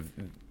for sort of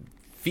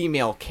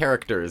female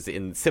characters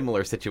in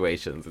similar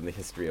situations in the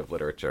history of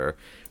literature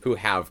who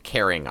have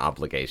caring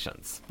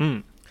obligations.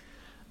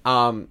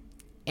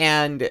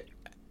 And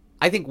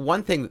I think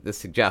one thing that this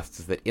suggests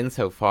is that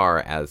insofar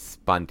as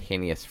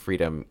spontaneous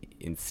freedom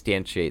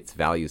instantiates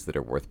values that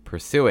are worth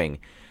pursuing,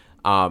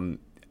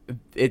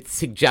 it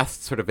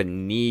suggests sort of a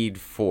need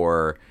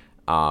for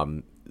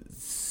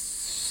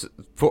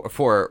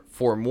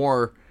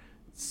more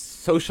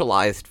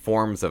socialized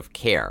forms of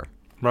care.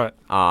 Right.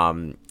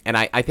 And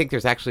I think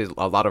there's actually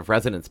a lot of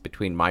resonance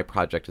between my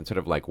project and sort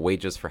of like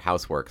wages for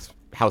housework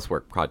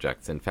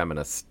projects in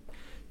feminist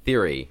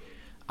theory,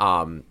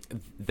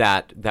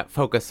 that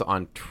focus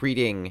on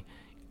treating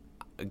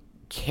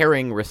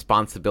caring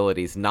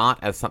responsibilities not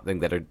as something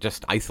that are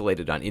just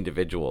isolated on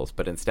individuals,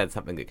 but instead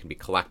something that can be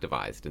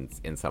collectivized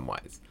in some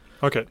ways.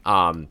 Okay.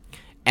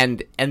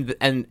 And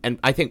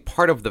I think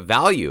part of the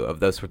value of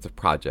those sorts of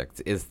projects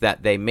is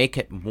that they make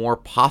it more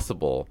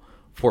possible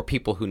for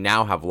people who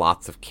now have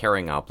lots of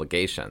caring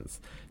obligations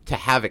to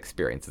have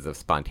experiences of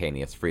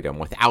spontaneous freedom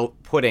without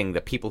putting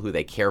the people who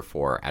they care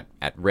for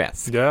at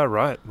risk. Yeah,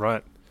 right.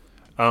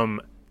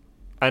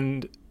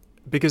 And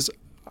because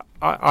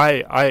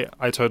I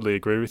totally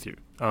agree with you.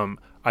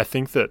 I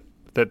think that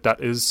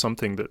is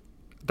something that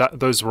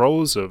those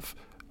roles of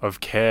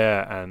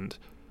care and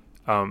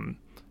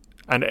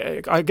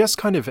I guess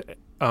kind of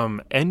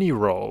any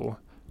role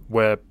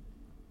where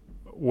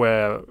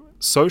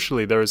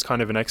socially there is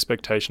kind of an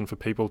expectation for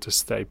people to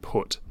stay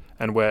put,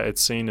 and where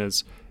it's seen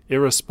as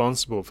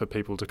irresponsible for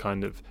people to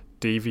kind of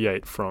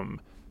deviate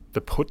from the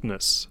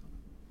putness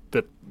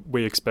that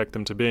we expect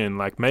them to be in.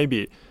 Like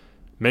maybe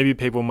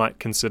people might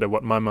consider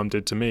what my mum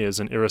did to me as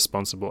an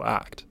irresponsible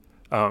act.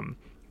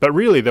 But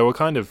really there were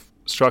kind of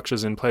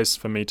structures in place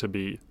for me to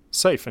be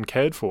safe and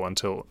cared for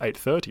until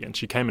 8:30, and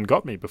she came and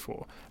got me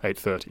before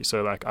 8:30.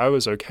 So like I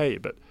was okay,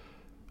 but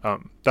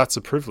that's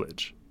a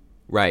privilege.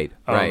 Right.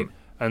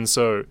 And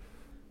so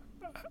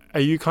are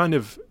you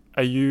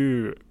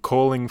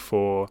calling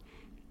for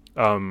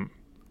kind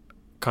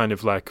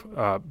of like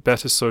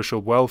better social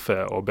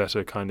welfare or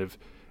better kind of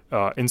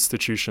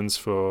institutions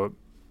for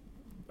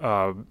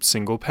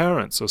single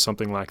parents or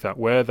something like that,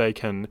 where they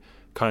can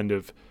kind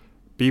of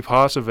be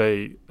part of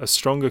a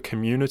stronger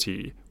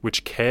community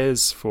which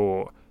cares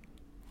for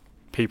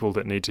people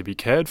that need to be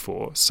cared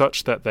for,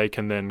 such that they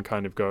can then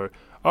kind of go,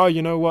 oh,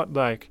 you know what,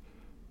 like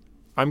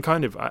I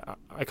kind of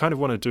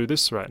want to do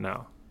this right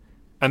now.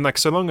 And like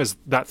so long as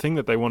that thing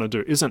that they want to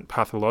do isn't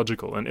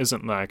pathological and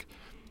isn't like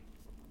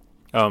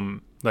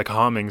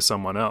harming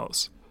someone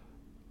else,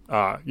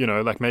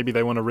 like maybe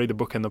they want to read a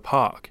book in the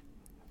park,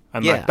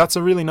 and like that's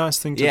a really nice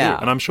thing to do.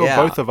 And I'm sure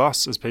both of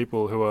us as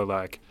people who are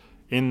like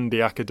in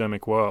the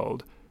academic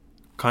world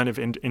kind of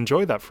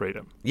enjoy that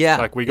freedom.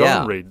 Like we go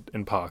and read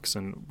in parks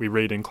and we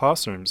read in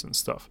classrooms and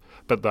stuff.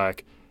 But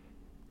like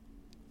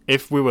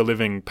if we were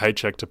living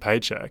paycheck to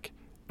paycheck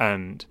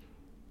and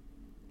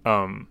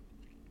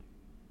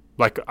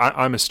like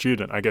I'm a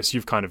student, I guess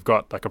you've kind of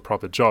got like a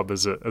proper job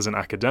as an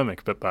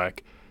academic, but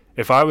like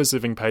if I was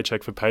living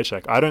paycheck for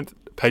paycheck,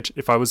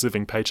 if I was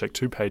living paycheck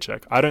to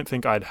paycheck, I don't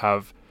think I'd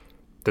have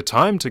the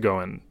time to go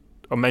and,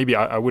 or maybe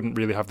I wouldn't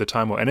really have the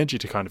time or energy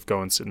to kind of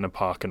go and sit in a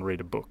park and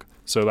read a book.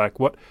 So like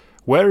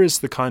where is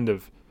because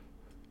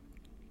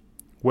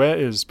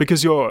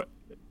your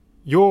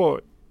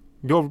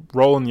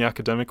role in the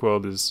academic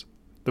world is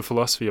the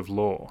philosophy of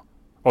law,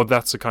 or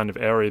that's the kind of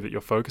area that you're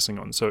focusing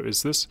on. So are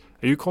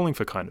you calling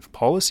for kind of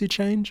policy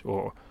change,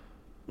 or?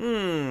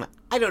 I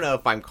don't know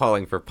if I'm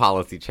calling for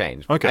policy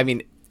change. Okay. I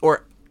mean,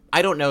 or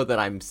I don't know that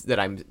I'm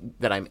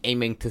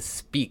aiming to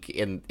speak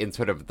in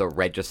sort of the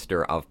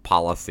register of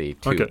policy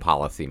to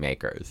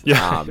policymakers.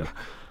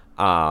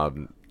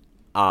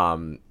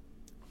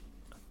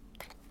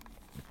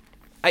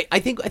 I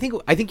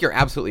think you're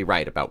absolutely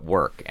right about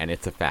work and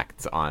its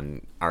effects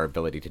on our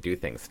ability to do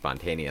things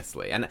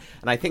spontaneously, and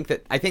I think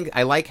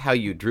I like how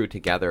you drew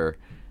together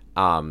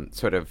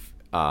sort of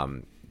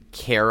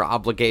care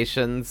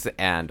obligations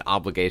and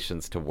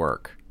obligations to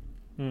work,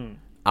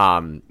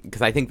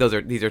 because I think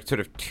these are sort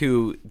of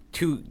two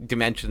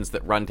dimensions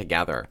that run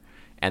together,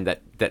 and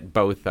that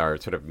both are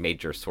sort of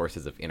major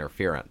sources of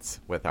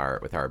interference with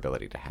our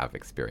ability to have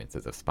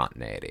experiences of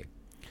spontaneity.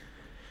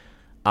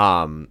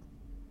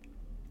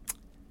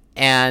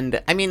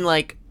 And I mean,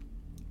 like,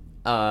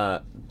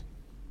 to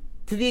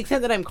the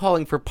extent that I'm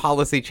calling for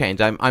policy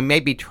change, I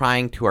may be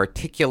trying to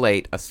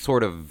articulate a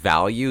sort of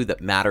value that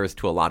matters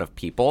to a lot of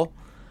people,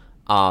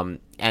 and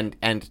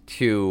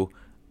to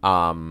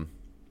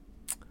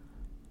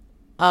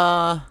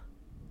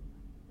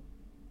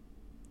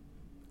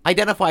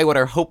identify what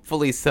are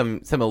hopefully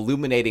some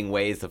illuminating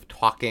ways of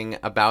talking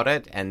about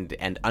it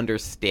and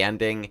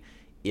understanding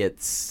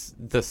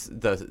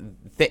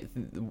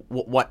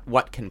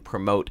what can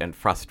promote and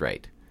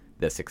frustrate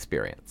this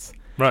experience.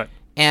 Right.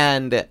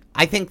 And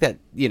I think that,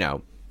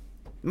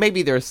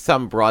 maybe there's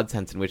some broad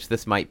sense in which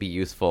this might be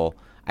useful.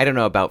 I don't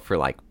know about for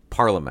like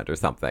Parliament or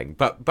something,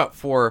 but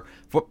for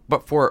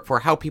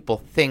how people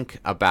think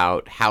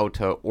about how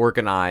to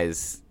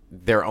organize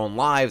their own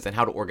lives and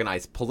how to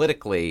organize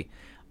politically,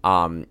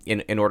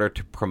 in order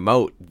to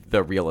promote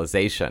the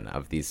realization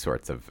of these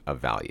sorts of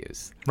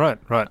values. Right.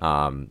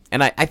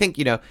 And I think,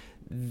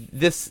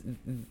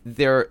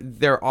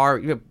 there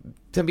are,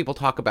 some people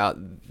talk about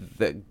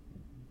the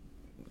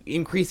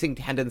increasing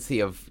tendency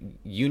of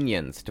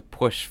unions to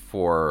push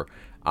for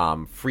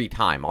free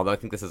time, although I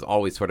think this has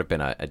always sort of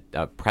been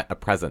a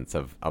presence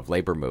of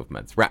labor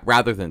movements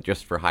rather than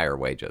just for higher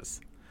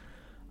wages.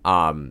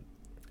 And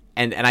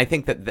I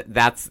think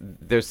that's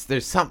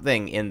there's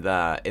something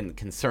in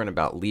concern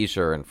about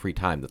leisure and free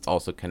time that's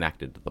also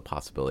connected to the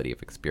possibility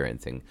of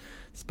experiencing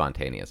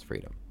spontaneous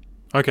freedom.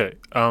 Okay.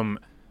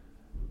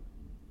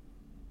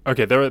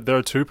 Okay, there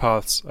are two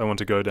paths I want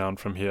to go down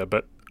from here,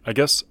 but I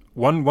guess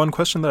one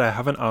question that I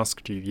haven't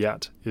asked you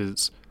yet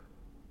is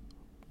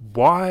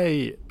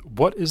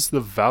what is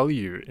the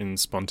value in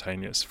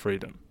spontaneous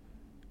freedom?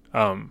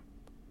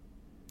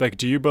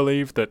 Do you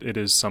believe that it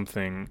is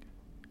something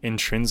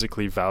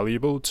intrinsically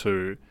valuable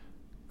to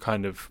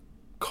kind of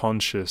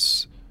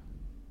conscious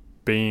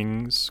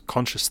beings,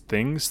 conscious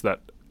things that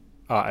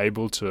are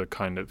able to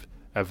kind of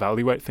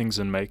evaluate things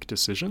and make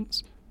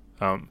decisions?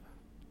 Do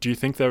you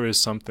think there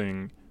is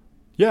something...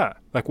 Yeah,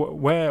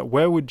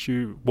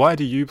 why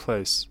do you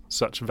place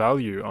such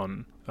value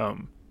on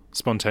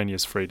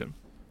spontaneous freedom?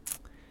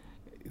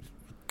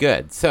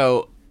 Good.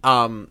 So,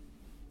 I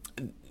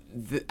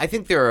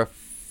think there are a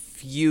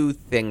few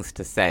things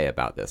to say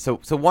about this.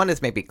 So one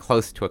is maybe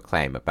close to a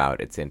claim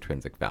about its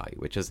intrinsic value,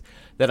 which is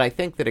that I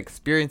think that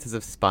experiences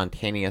of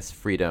spontaneous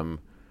freedom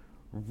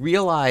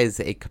realize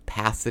a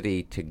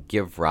capacity to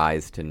give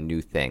rise to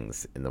new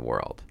things in the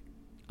world,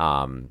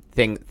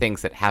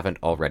 things that haven't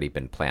already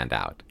been planned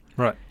out.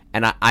 Right.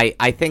 And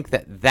I think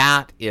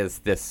that is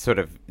this sort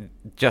of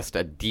just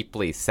a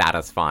deeply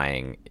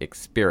satisfying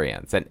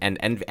experience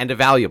and a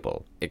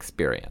valuable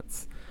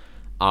experience.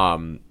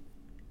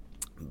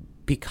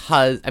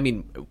 Because, I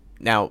mean,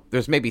 now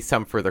there's maybe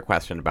some further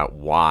question about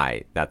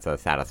why that's a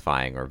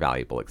satisfying or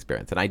valuable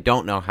experience. And I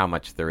don't know how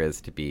much there is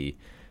to be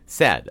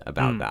said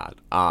about that.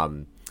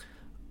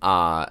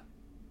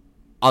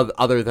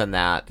 Other than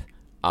that,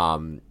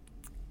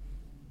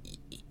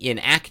 in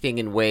acting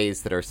in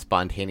ways that are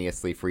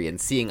spontaneously free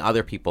and seeing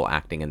other people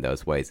acting in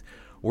those ways,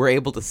 we're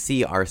able to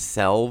see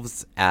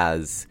ourselves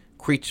as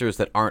creatures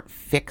that aren't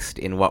fixed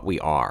in what we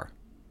are,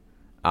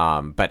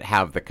 but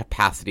have the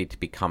capacity to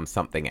become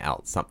something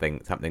else,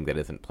 something that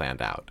isn't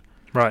planned out.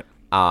 Right.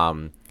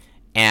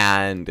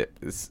 And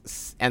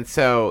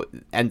so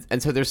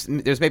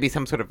there's maybe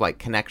some sort of like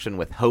connection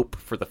with hope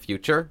for the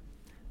future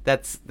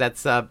that's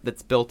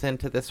built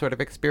into this sort of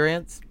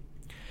experience.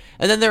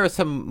 And then there are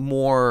some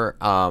more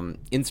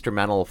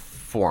instrumental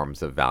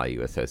forms of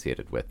value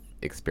associated with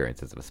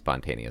experiences of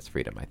spontaneous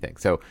freedom, I think.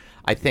 So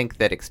I think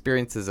that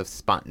experiences of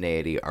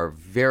spontaneity are,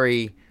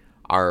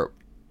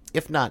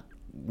 if not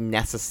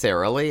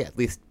necessarily, at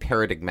least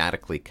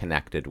paradigmatically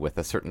connected with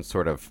a certain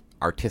sort of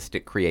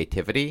artistic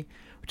creativity,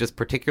 which is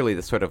particularly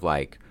the sort of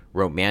like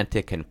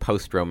romantic and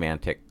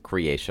post-romantic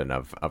creation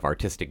of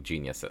artistic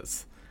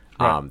geniuses,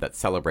 right, that's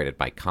celebrated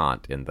by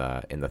Kant in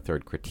the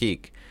Third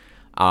Critique.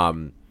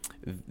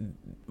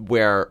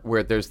 Where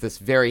there's this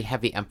very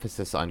heavy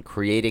emphasis on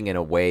creating in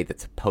a way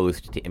that's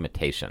opposed to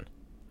imitation,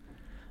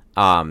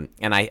 and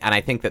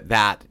I think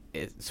that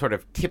sort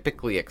of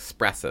typically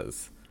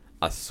expresses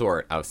a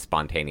sort of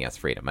spontaneous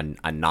freedom,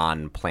 a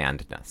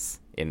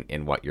non-plannedness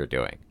in what you're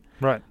doing,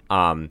 right?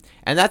 And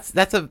that's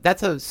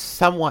a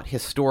somewhat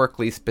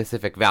historically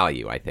specific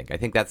value. I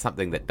think that's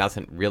something that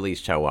doesn't really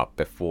show up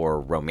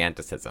before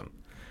Romanticism.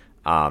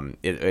 I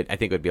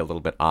think it would be a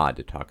little bit odd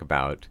to talk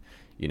about,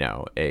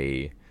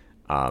 a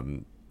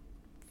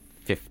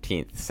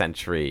 15th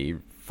century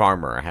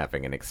farmer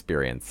having an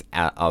experience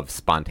of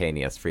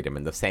spontaneous freedom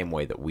in the same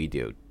way that we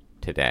do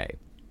today.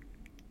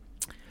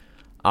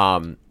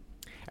 And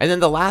then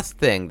the last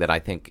thing that I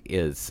think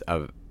is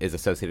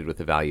associated with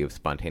the value of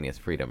spontaneous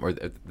freedom, or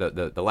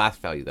the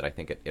last value that I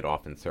think it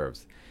often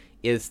serves,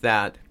 is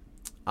that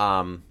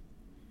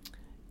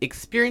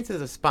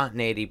experiences of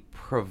spontaneity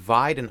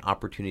provide an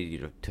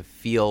opportunity to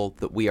feel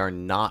that we are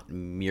not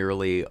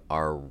merely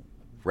our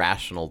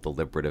rational,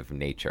 deliberative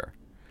nature.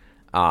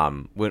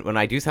 When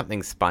I do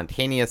something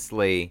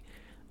spontaneously,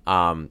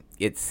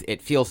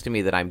 it feels to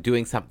me that I'm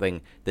doing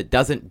something that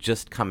doesn't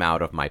just come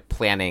out of my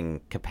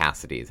planning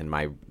capacities and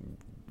my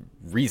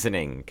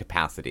reasoning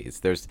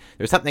capacities. There's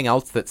something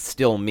else that's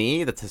still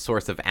me, that's a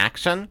source of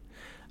action,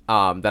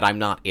 that I'm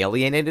not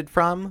alienated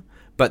from,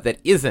 but that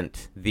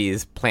isn't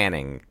these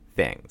planning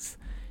things.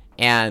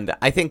 And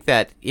I think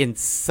that in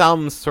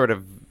some sort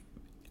of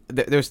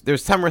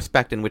there's some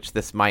respect in which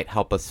this might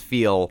help us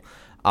feel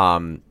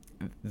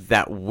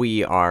that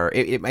we are.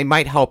 It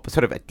might help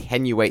sort of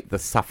attenuate the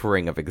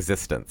suffering of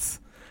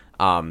existence,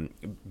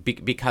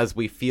 because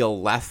we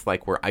feel less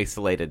like we're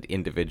isolated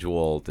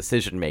individual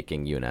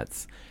decision-making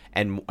units,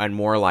 and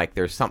more like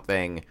there's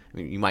something,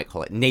 you might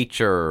call it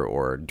nature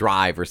or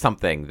drive or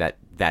something that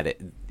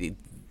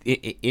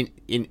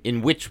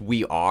in which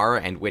we are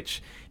and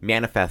which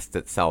manifests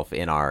itself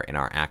in our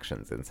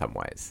actions in some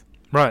ways.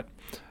 Right.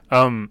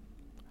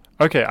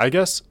 Okay, I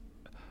guess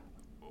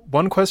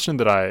one question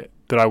that I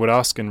would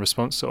ask in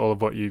response to all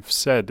of what you've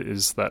said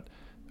is that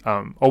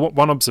or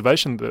one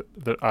observation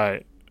that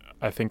I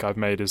think I've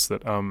made is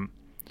that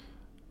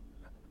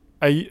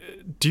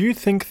do you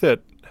think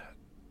that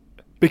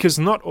because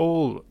not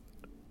all,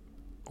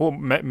 or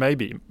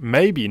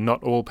maybe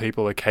not all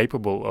people are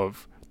capable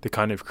of the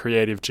kind of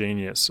creative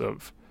genius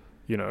of,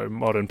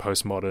 modern,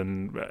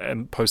 postmodern,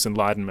 and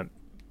post-Enlightenment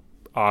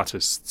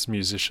artists,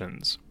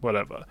 musicians,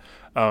 whatever.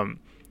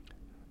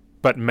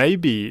 But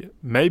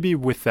maybe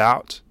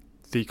without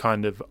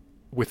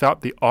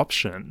the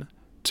option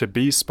to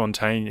be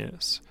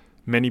spontaneous,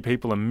 many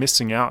people are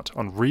missing out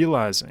on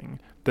realizing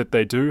that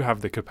they do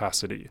have the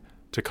capacity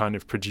to kind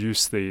of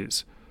produce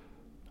these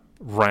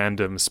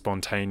random,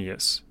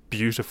 spontaneous,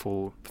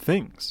 beautiful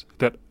things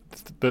that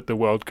the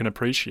world can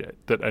appreciate,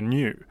 that are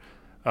new.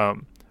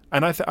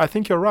 And I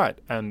think you're right.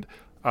 And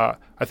I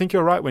think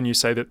you're right when you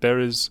say that there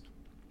is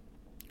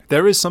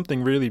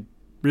something really,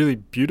 really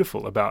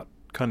beautiful about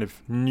kind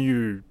of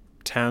new,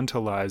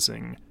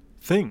 tantalizing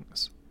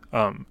things.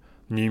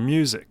 New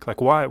music. Like,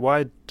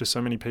 why do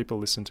so many people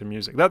listen to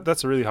music?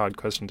 That's a really hard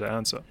question to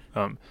answer.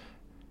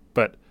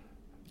 But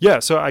yeah,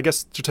 so I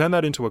guess to turn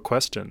that into a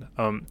question,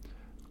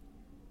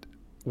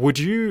 would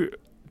you,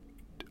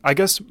 I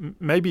guess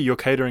maybe you're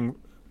catering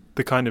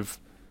the kind of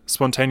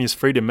spontaneous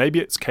freedom, maybe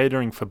it's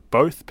catering for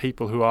both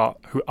people who are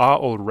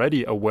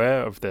already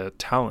aware of their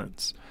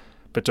talents,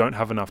 but don't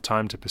have enough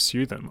time to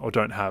pursue them, or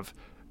don't have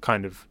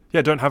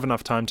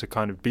enough time to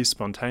kind of be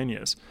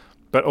spontaneous,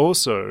 but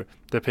also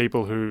the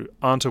people who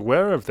aren't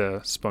aware of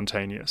their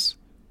spontaneous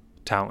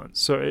talents.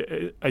 So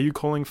are you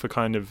calling for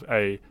kind of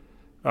a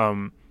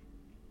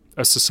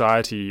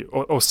society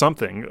or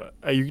something?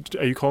 Are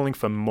you calling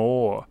for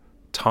more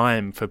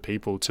time for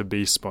people to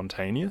be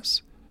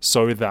spontaneous,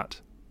 so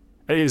that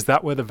is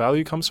that where the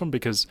value comes from?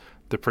 Because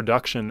the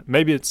production,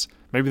 maybe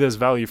there's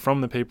value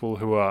from the people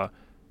who are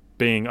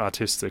being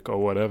artistic or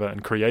whatever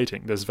and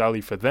creating. There's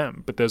value for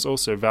them, but there's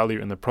also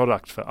value in the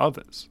product for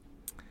others.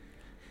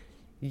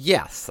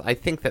 Yes, I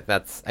think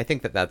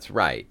that's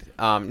right.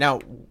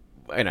 Now,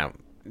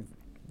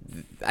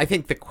 I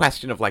think the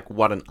question of like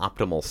what an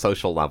optimal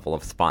social level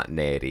of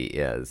spontaneity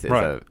is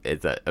right.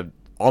 a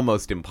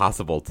almost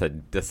impossible to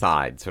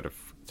decide sort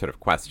of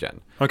question.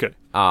 Okay.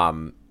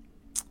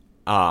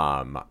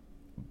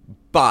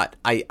 But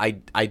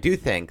I do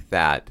think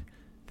that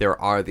there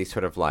are these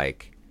sort of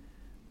like,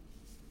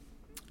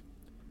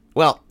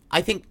 well,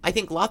 I think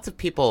lots of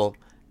people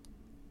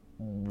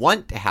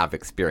want to have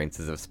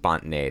experiences of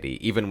spontaneity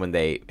even when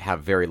they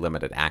have very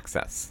limited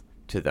access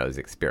to those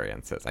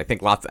experiences. I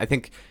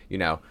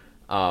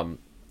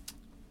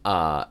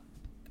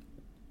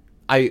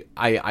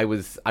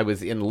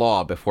was in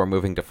law before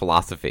moving to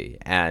philosophy,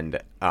 and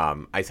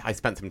I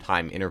spent some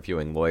time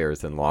interviewing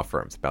lawyers in law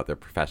firms about their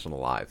professional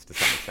lives to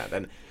some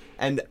extent,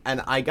 and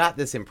I got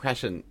this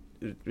impression,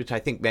 which I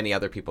think many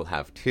other people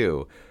have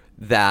too,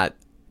 that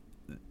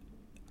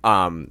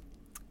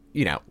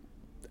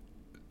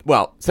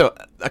well, so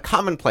a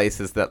commonplace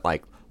is that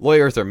like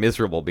lawyers are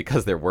miserable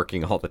because they're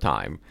working all the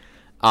time,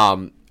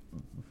 but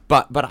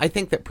I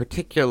think that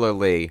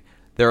particularly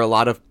there are a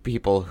lot of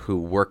people who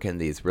work in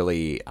these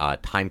really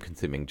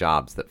time-consuming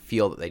jobs that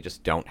feel that they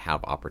just don't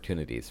have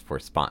opportunities for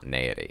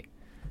spontaneity,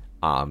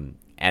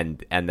 and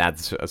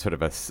that's a sort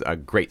of a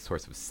great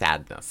source of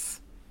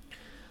sadness.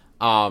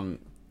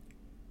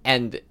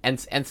 And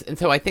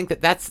so I think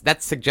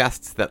that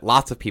suggests that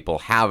lots of people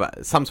have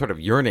some sort of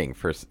yearning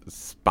for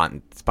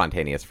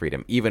spontaneous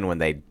freedom, even when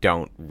they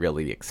don't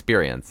really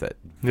experience it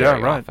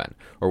very often,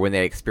 or when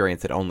they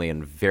experience it only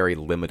in very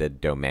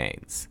limited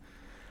domains,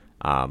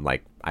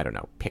 like, I don't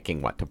know,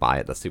 picking what to buy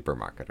at the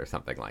supermarket or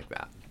something like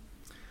that.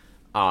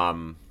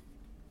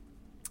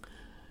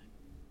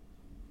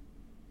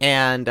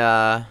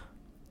 Yeah.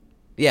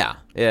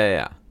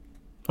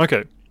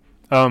 Okay.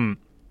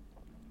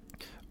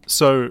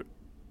 So.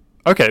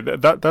 Okay,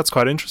 that's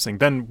quite interesting.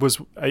 Then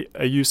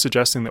are you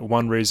suggesting that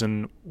one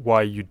reason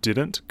why you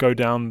didn't go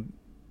down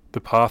the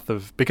path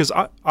of, because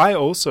I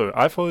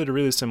followed a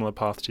really similar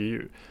path to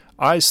you.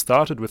 I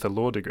started with a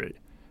law degree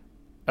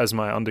as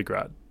my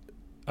undergrad,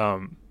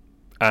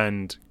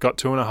 and got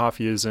 2.5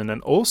 years in,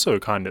 and also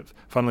kind of,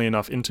 funnily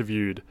enough,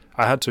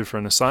 I had to for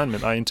an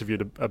assignment, I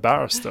interviewed a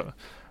barrister,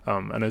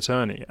 an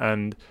attorney,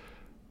 and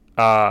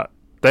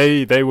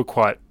They were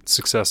quite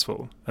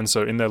successful, and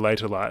so in their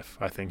later life,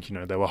 I think,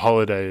 there were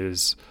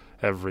holidays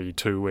every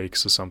 2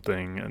 weeks or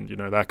something, and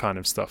that kind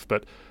of stuff.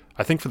 But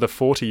I think for the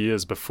 40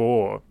 years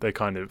before they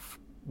kind of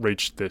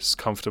reached this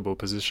comfortable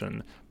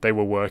position, they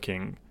were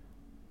working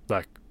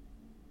like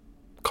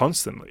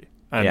constantly,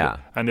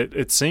 and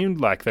it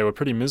seemed like they were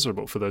pretty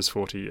miserable for those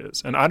 40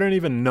 years. And I don't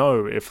even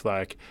know if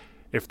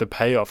the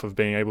payoff of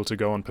being able to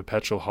go on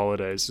perpetual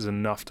holidays is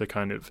enough to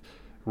kind of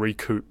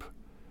recoup,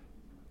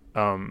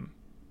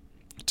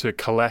 to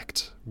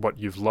collect what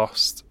you've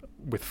lost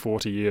with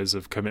 40 years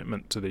of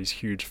commitment to these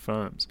huge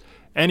firms.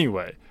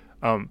 Anyway,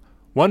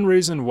 one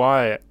reason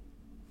why,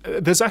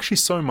 there's actually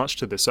so much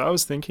to this. So I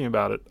was thinking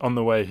about it on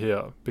the way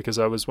here because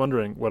I was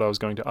wondering what I was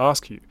going to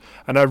ask you.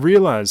 And I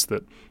realized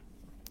that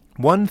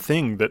one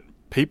thing that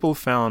people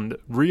found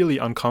really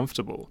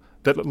uncomfortable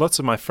that lots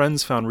of my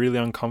friends found really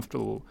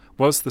uncomfortable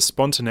was the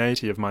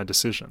spontaneity of my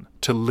decision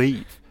to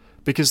leave,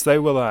 because they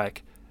were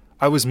like,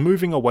 I was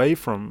moving away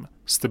from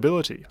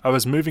stability. I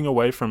was moving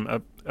away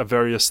from a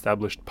very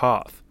established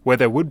path where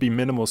there would be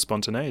minimal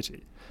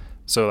spontaneity.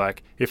 So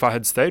like, if I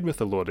had stayed with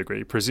a law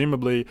degree,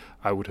 presumably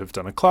I would have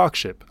done a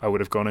clerkship. I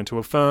would have gone into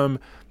a firm,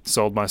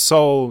 sold my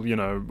soul,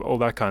 all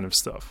that kind of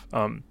stuff.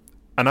 And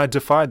I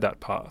defied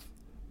that path.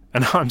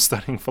 And now I'm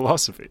studying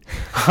philosophy,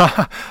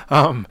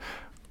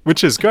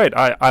 which is great.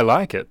 I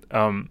like it.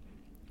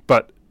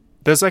 But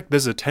there's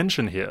a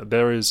tension here.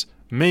 There is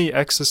me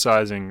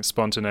exercising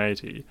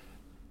spontaneity,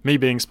 me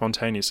being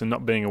spontaneous and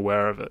not being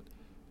aware of it.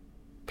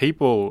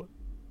 People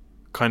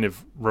kind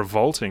of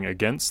revolting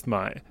against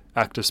my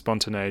act of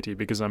spontaneity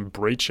because I'm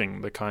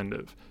breaching the kind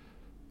of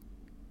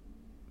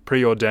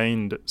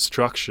preordained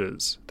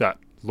structures that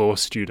law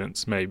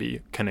students maybe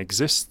can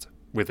exist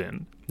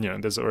within.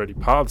 There's already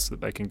paths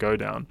that they can go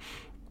down.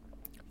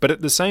 But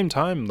at the same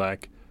time,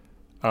 like,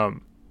 I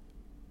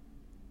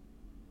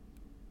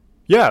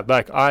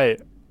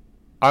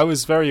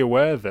was very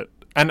aware that,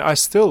 and I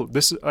still,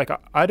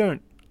 I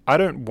don't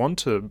ever want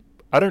to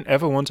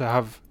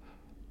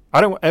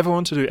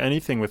do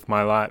anything with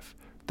my life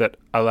that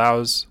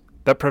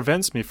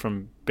prevents me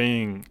from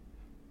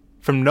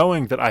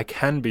knowing that I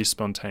can be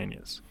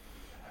spontaneous.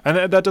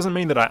 And that doesn't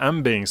mean that I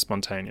am being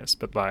spontaneous,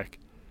 but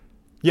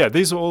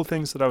these are all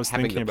things that I was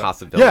thinking about.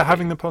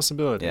 Having the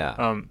possibility.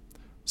 Yeah.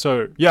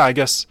 I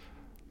guess,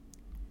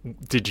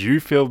 did you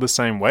feel the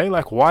same way?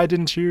 Like,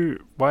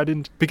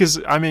 because,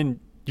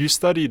 you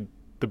studied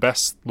the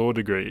best law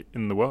degree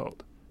in the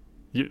world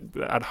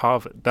at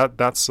Harvard.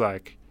 That's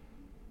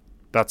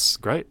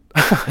great.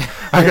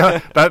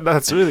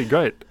 That's really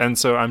great. And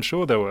so I'm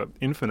sure there were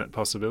infinite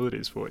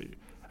possibilities for you.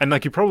 And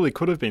you probably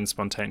could have been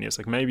spontaneous.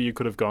 Maybe you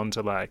could have gone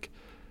to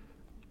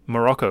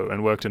Morocco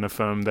and worked in a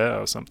firm there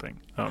or something.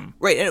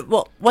 Right. And,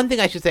 well, one thing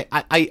I should say,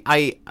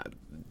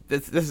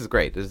 this is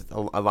great. There's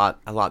a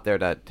lot there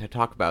to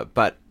talk about.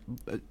 But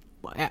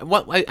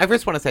I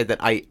first want to say that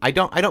I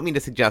don't mean to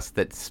suggest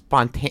that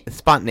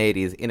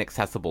spontaneity is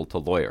inaccessible to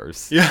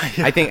lawyers. Yeah.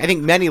 I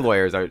think many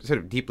lawyers are sort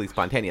of deeply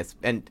spontaneous,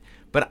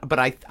 but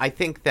I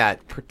think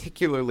that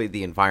particularly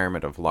the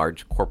environment of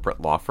large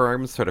corporate law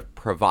firms sort of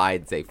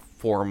provides a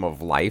form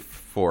of life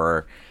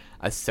for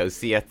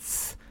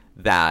associates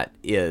that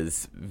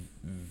is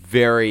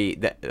very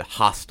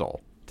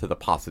hostile to the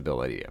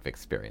possibility of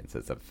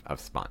experiences of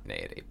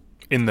spontaneity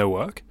in their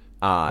work.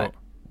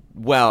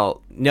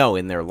 Well, no,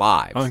 in their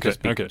lives, okay.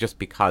 Just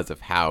because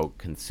of how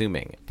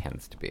consuming it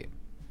tends to be.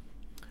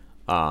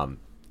 And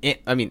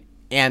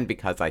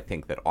because I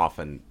think that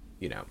often,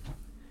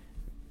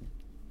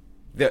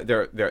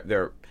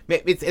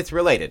 it's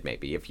related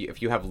maybe.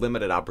 If you have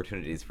limited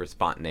opportunities for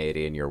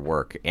spontaneity in your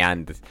work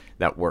and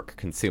that work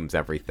consumes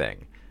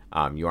everything,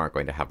 you aren't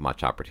going to have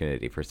much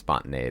opportunity for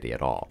spontaneity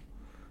at all.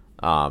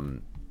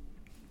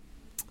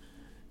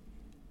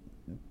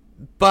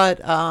 But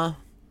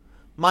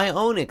my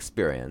own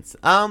experience,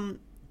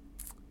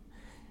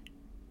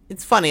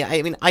 it's funny.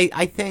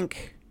 I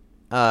think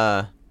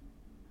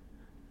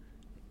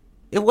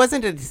it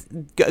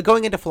wasn't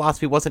going into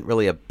philosophy wasn't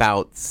really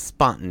about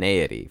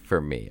spontaneity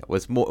for me. It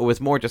was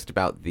more just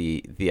about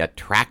the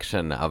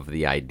attraction of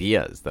the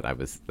ideas that I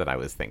was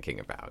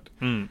thinking about.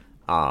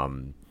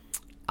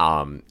 And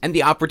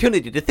the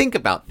opportunity to think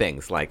about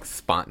things like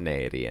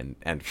spontaneity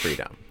and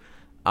freedom.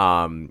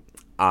 And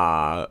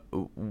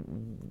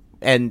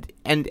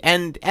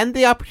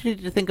the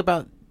opportunity to think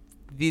about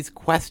these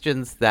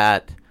questions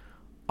that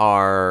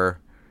are,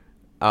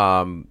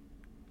 in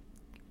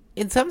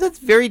some sense,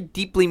 very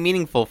deeply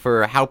meaningful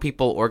for how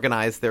people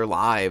organize their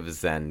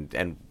lives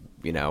and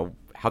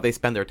how they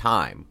spend their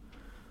time.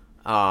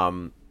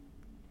 So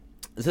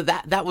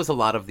that was a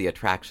lot of the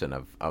attraction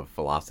of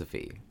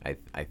philosophy, I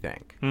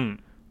think.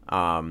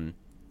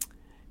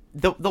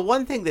 The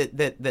one thing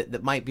that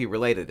might be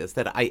related is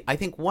that I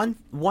think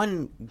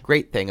one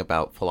great thing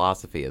about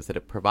philosophy is that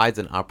it provides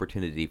an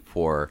opportunity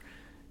for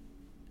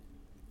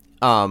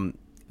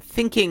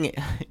thinking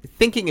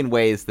in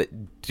ways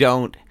that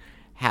don't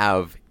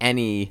have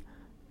any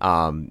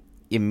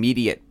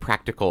immediate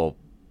practical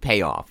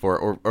payoff,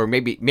 or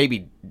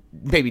maybe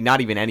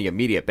not even any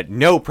immediate, but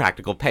no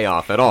practical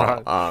payoff at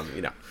all.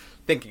 Right.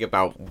 Thinking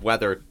about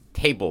whether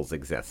tables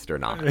exist or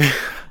not.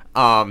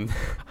 And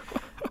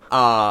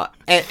I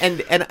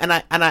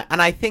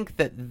think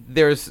that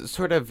there's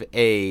sort of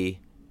an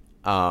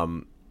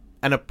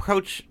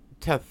approach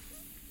to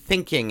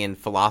thinking in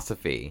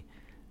philosophy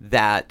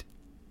that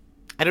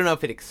I don't know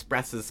if it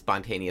expresses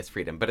spontaneous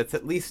freedom, but it's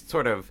at least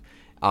sort of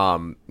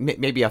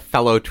maybe a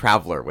fellow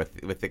traveler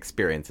with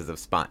experiences of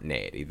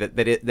spontaneity.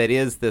 That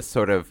is this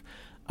sort of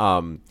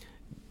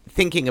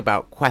thinking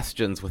about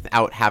questions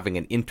without having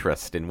an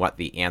interest in what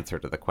the answer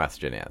to the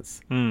question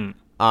is.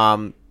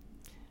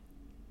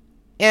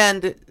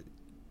 And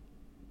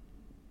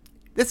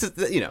this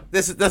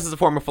is a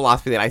form of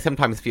philosophy that I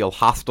sometimes feel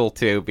hostile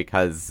to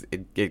because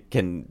it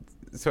can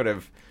sort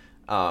of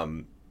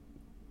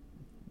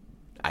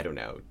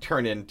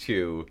turn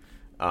into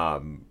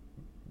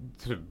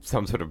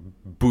some sort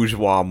of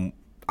bourgeois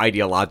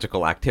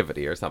ideological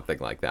activity or something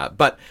like that.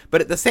 But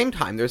at the same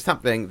time, there's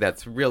something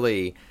that's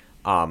really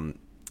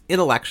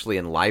intellectually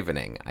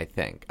enlivening, I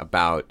think,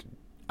 about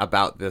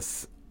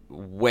this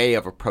way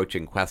of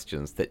approaching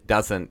questions that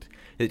doesn't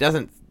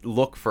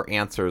look for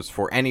answers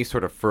for any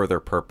sort of further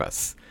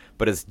purpose,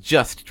 but is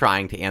just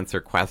trying to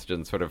answer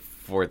questions sort of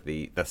for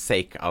the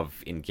sake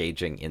of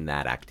engaging in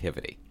that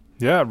activity.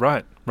 Yeah,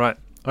 right.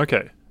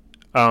 Okay.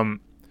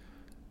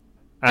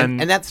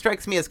 And that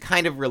strikes me as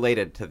kind of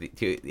related to the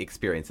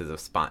experiences of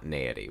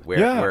spontaneity,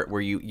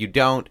 where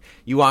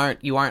you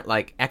aren't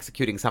like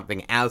executing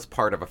something as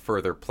part of a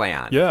further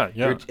plan. Yeah.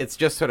 It's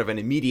just sort of an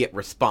immediate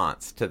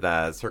response to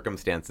the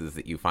circumstances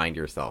that you find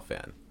yourself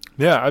in.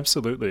 Yeah,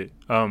 absolutely.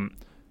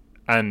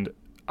 And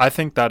I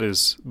think that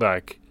is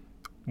like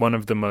one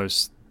of the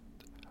most.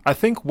 I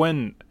think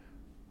when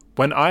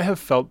I have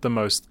felt the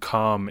most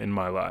calm in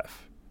my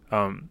life,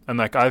 and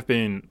like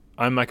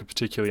I'm like a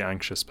particularly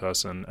anxious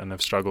person and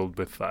have struggled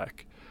with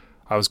like,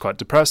 I was quite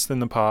depressed in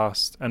the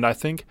past. And I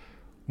think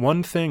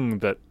one thing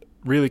that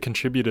really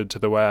contributed to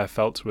the way I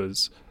felt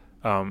was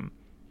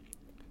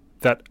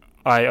that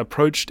I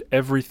approached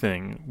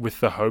everything with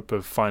the hope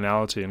of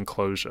finality and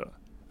closure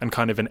and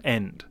kind of an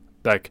end.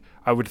 Like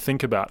I would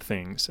think about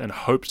things and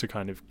hope to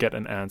kind of get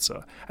an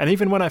answer. And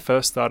even when I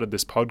first started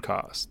this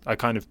podcast, I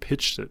kind of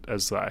pitched it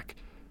as like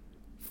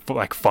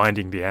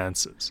finding the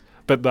answers.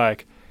 But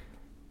like,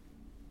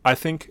 I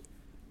think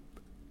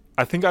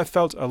I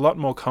felt a lot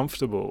more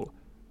comfortable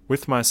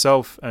with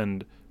myself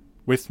and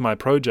with my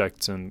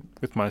projects and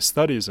with my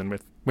studies and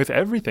with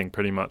everything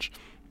pretty much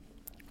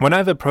when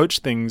I've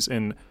approached things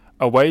in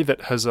a way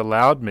that has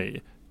allowed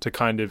me to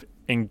kind of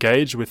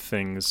engage with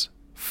things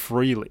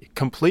freely,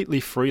 completely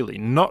freely,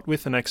 not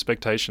with an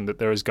expectation that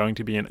there is going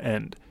to be an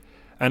end.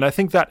 And I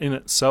think that in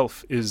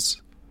itself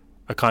is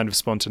a kind of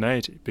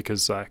spontaneity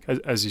because, like,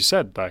 as you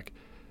said, like,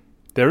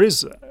 there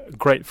is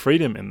great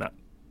freedom in that.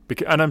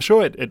 And I'm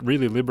sure it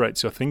really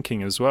liberates your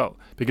thinking as well.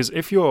 Because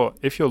if you're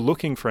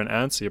looking for an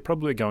answer, you're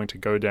probably going to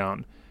go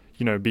down,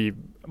 be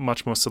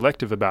much more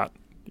selective about,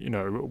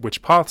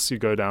 which paths you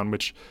go down,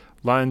 which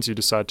lines you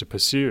decide to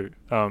pursue.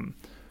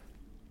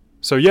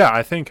 So yeah,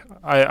 I think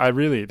that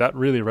really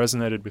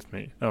resonated with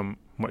me,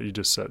 what you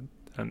just said.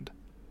 And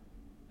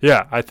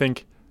yeah, I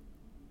think,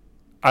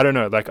 I don't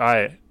know, like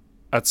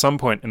at some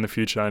point in the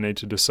future, I need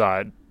to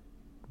decide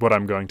what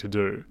I'm going to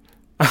do.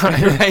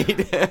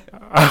 Right.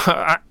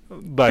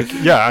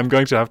 I'm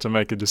going to have to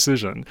make a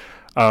decision.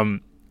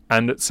 And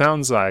it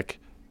sounds like,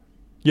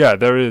 yeah,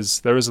 there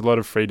is a lot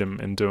of freedom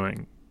in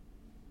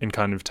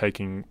kind of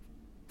taking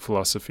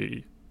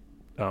philosophy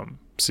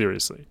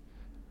seriously.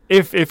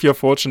 If you're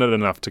fortunate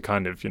enough to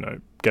kind of,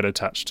 get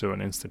attached to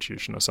an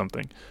institution or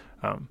something.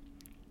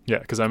 Yeah,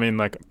 because I mean,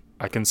 like,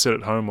 I can sit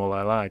at home all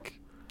I like.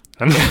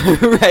 And,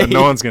 right. And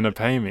no one's going to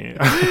pay me.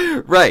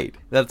 Right,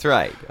 that's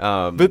right.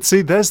 But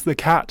see, there's the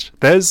catch.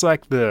 There's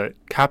like the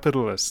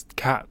capitalist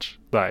catch.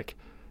 Like,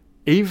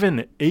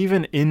 even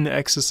in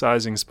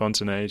exercising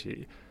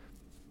spontaneity,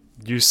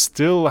 you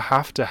still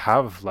have to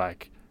have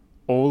like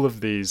all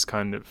of these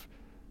kind of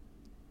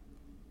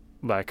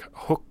like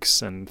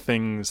hooks and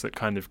things that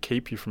kind of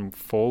keep you from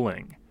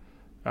falling.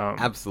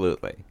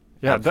 Absolutely.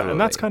 Yeah, Absolutely.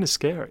 And that's kind of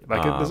scary.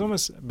 Like, there's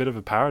almost a bit of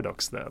a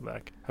paradox there,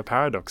 like a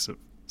paradox of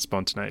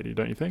spontaneity,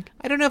 don't you think?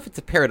 I don't know if it's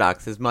a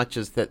paradox as much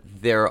as that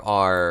there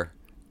are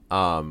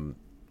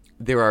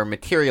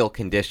material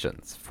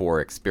conditions for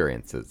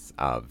experiences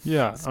of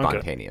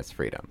spontaneous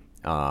freedom.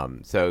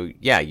 So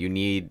yeah, you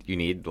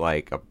need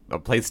like a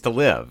place to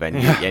live, and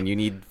and you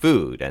need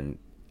food, and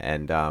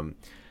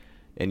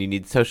you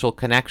need social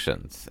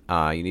connections.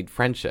 You need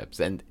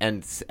friendships,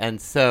 and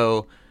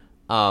so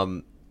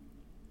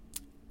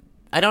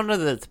I don't know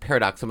that it's a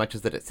paradox so much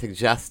as that it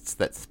suggests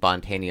that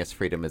spontaneous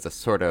freedom is a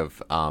sort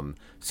of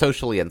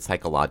socially and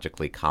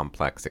psychologically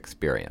complex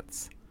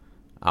experience.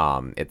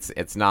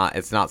 It's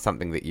not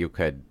something that you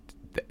could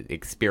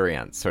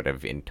experience sort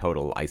of in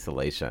total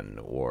isolation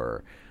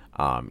or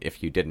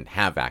if you didn't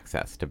have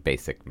access to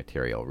basic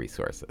material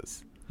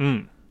resources.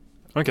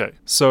 Okay,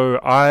 so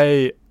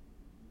I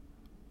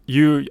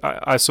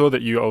saw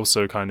that you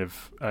also kind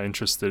of are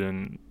interested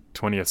in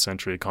 20th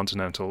century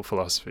continental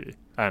philosophy,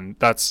 and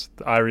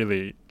I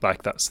really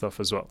like that stuff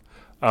as well.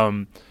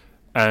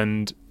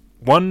 And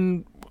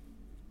one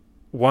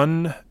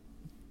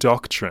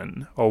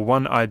doctrine or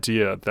one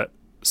idea that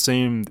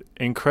seemed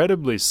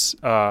incredibly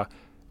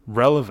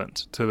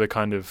relevant to the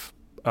kind of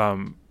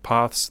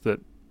paths that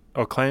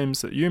or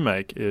claims that you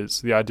make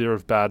is the idea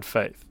of bad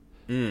faith.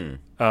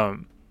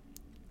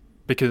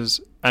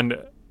 Because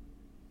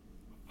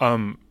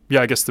I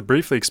guess to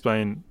briefly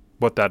explain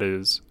what that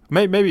is,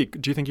 maybe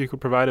do you think you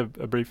could provide a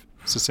brief,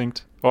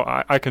 succinct? Or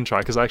I can try,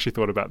 because I actually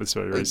thought about this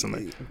very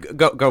recently.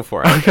 Go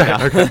for it.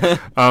 Okay.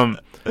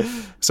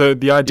 So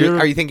the idea.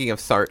 Are you thinking of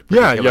Sartre?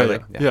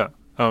 Yeah.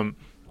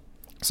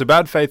 So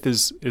bad faith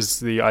is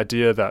the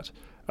idea that.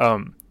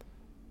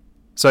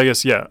 So I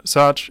guess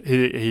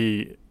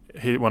Sartre.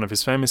 He one of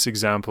his famous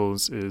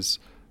examples is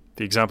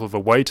the example of a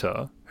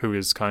waiter who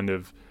is kind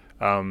of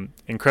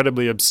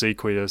incredibly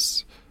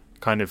obsequious,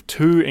 kind of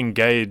too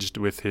engaged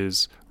with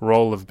his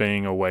role of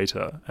being a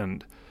waiter,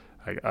 and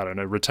I don't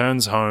know,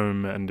 returns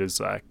home and is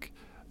like,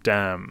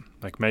 damn,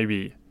 like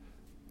maybe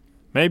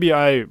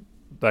I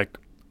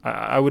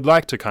would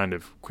like to kind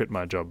of quit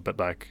my job, but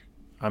like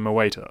I'm a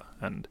waiter,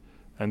 and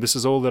this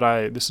is all that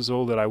I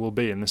will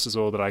be, and this is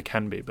all that I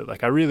can be, but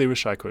like I really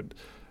wish I could,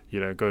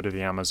 go to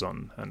the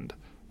Amazon and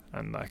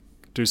like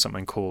do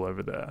something cool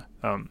over there.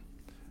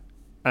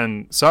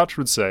 And Sartre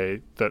would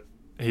say that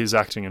he's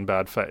acting in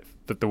bad faith,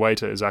 that the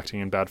waiter is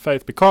acting in bad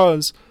faith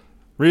because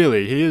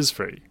really he is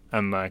free,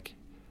 and like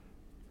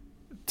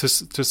to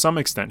some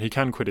extent he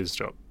can quit his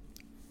job.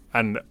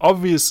 And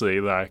obviously,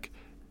 like,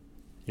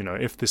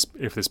 if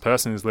this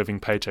person is living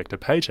paycheck to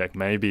paycheck,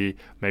 maybe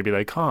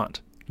they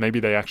can't. Maybe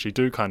they actually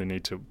do kind of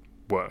need to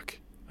work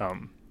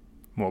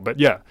more. But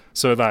yeah,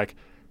 so like,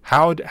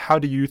 how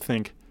do you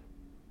think?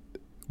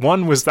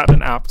 One, was that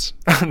an apt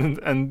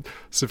and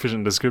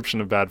sufficient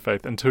description of bad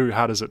faith? And two,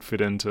 how does it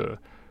fit into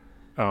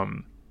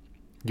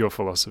your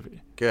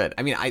philosophy? Good.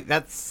 I mean,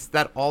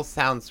 that all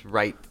sounds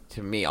right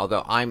to me.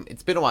 Although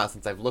it's been a while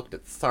since I've looked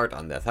at Sartre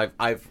on this.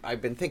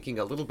 I've been thinking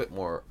a little bit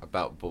more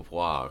about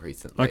Beauvoir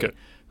recently, okay,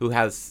 who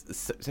has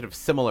sort of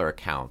similar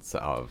accounts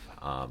of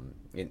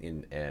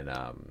in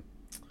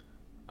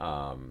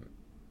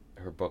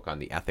her book on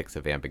the ethics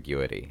of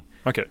ambiguity.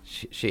 Okay.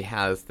 She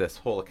has this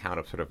whole account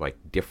of sort of like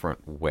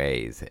different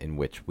ways in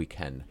which we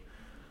can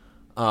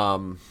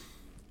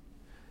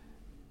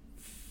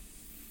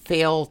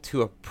fail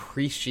to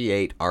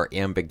appreciate our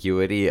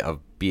ambiguity of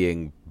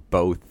being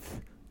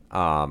both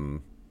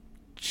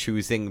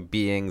choosing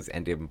beings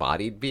and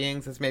embodied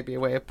beings, is maybe a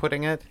way of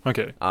putting it.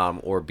 Okay.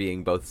 Or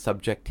being both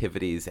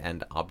subjectivities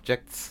and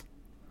objects.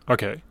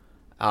 Okay.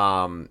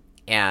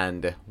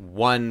 And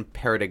one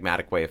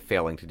paradigmatic way of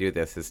failing to do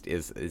this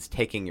is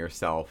taking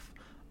yourself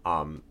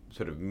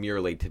sort of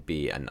merely to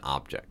be an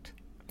object.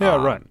 Yeah,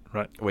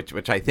 right.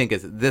 Which I think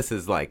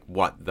is like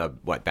what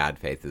bad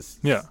faith is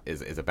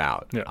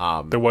about.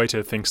 Yeah. The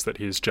waiter thinks that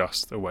he's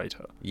just a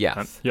waiter.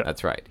 Yes,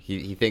 that's right.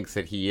 He thinks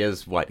that he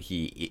is what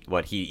he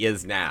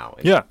is now.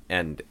 Yeah.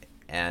 And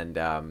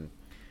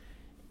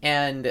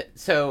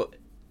so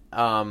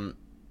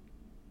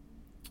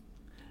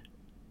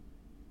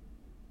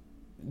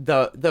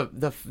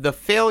the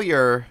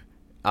failure.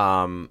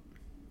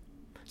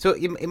 So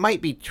it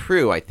might be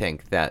true, I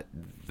think, that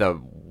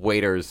the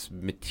waiter's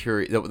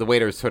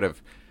sort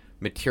of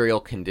material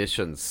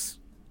conditions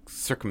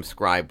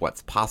circumscribe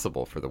what's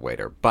possible for the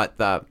waiter, but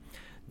the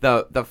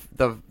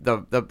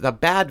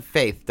bad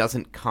faith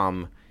doesn't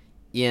come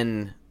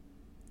in.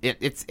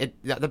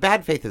 The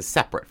bad faith is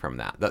separate from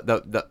that.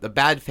 The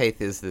bad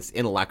faith is this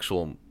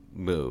intellectual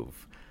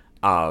move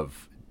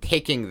of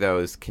taking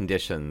those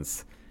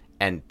conditions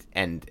and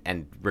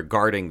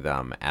regarding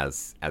them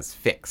as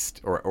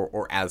fixed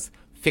or as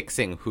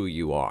fixing who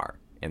you are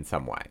in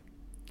some way.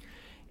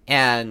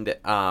 And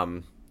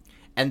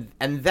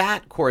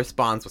that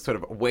corresponds with sort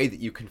of a way that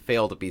you can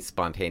fail to be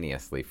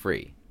spontaneously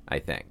free, I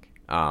think.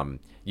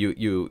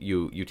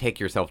 You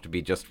take yourself to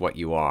be just what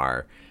you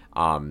are.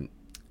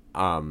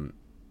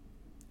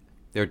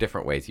 There are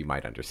different ways you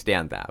might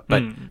understand that,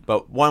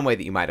 but one way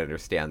that you might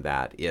understand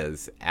that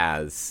is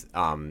as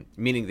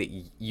meaning that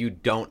you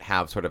don't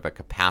have sort of a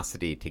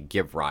capacity to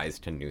give rise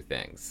to new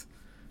things.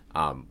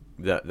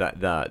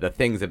 The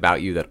things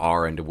about you that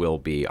are and will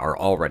be are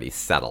already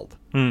settled.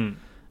 And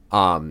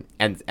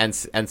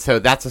so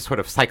that's a sort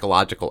of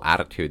psychological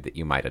attitude that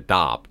you might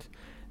adopt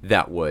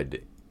that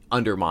would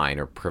undermine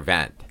or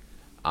prevent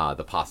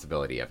the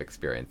possibility of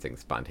experiencing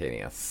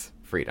spontaneous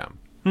freedom.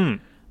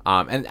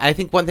 And I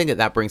think one thing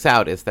that brings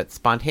out is that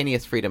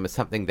spontaneous freedom is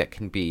something that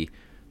can be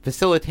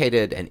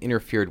facilitated and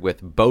interfered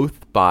with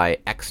both by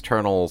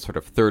external sort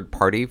of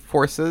third-party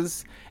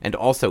forces and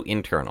also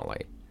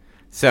internally.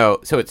 So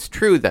it's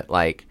true that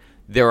like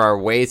there are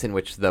ways in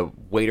which the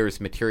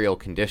waiter's material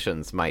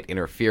conditions might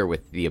interfere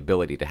with the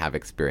ability to have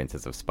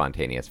experiences of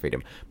spontaneous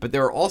freedom, but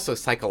there are also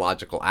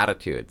psychological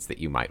attitudes that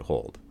you might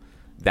hold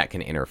that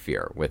can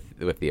interfere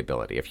with the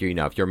ability. If you're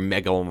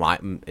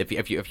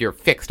if you're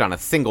fixed on a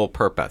single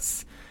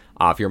purpose,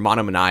 if you're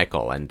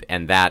monomaniacal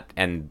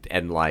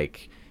and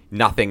like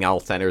nothing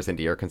else enters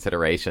into your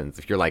considerations,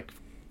 if you're like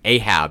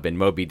Ahab in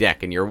Moby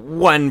Dick and your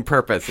one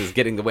purpose is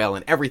getting the whale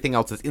and everything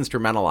else is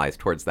instrumentalized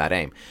towards that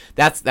aim,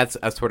 that's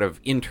a sort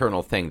of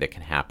internal thing that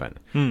can happen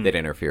that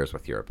interferes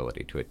with your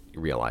ability to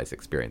realize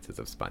experiences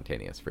of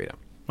spontaneous freedom.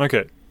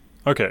 Okay.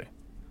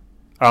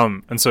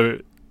 And so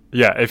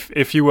yeah,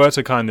 if you were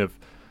to kind of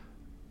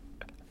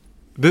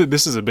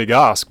this is a big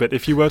ask, but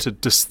if you were to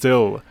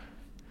distill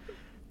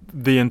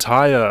your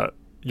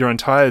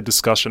entire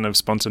discussion of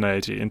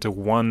spontaneity into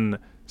one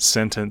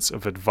sentence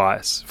of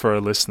advice for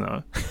a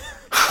listener,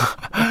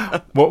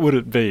 what would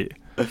it be?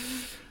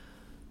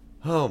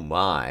 Oh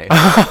my.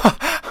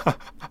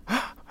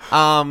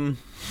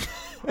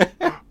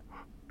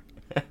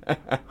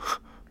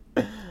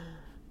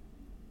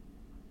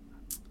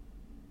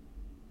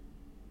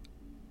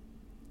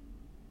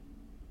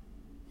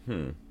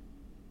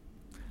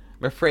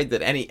 afraid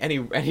that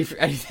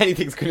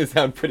anything's going to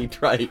sound pretty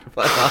trite,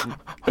 but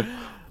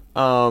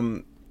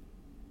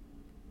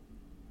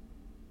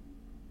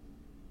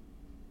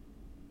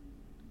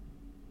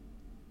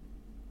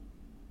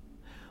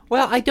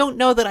well, I don't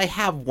know that I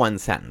have one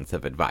sentence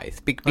of advice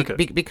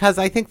because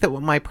I think that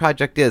what my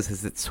project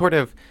is it's sort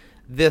of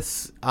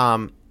this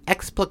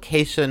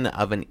explication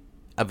of a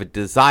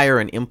desire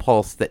and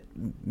impulse that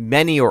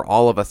many or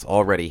all of us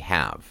already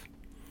have,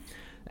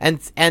 so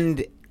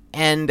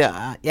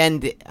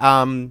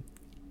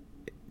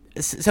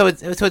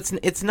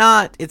it's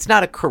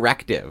not a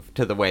corrective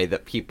to the way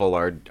that people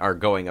are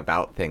going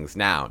about things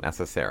now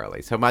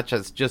necessarily, so much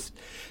as just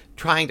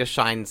trying to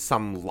shine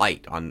some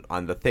light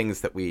on the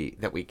things that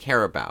we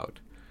care about,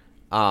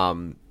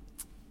 and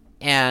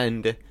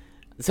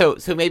so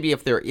maybe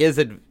if there is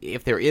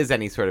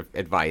any sort of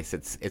advice,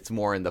 it's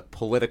more in the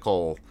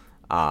political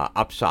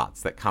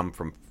upshots that come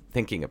from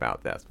thinking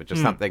about this, which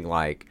is something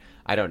like,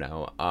 I don't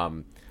know,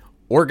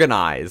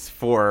 organize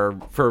for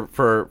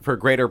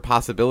greater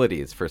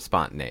possibilities for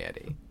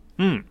spontaneity.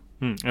 And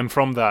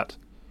from that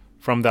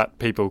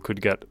people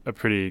could get a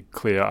pretty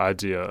clear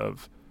idea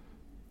of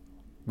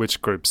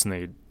which groups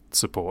need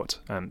support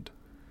and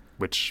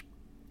which.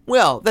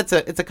 Well, it's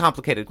a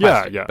complicated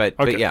question.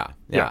 But yeah.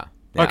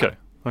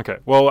 Okay.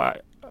 Well,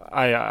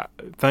 I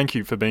thank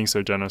you for being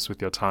so generous with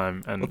your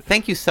time, and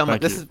thank you so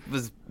much. This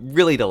was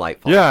really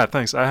delightful. Yeah,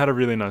 thanks. I had a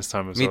really nice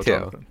time as well. Me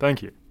too.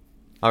 Thank you.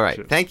 All right.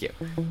 Cheers. Thank you.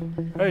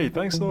 Hey,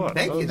 thanks a lot.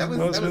 Thank you. That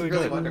was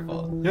really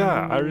wonderful.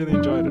 Yeah, I really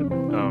enjoyed it.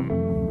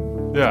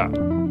 Yeah.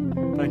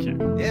 Thank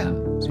you. Yeah.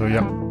 So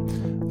yeah,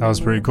 that was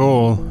pretty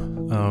cool.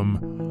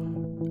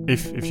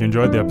 If you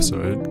enjoyed the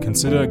episode,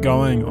 consider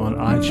going on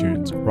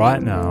iTunes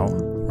right now.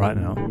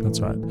 That's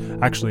right.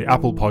 Actually,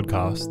 Apple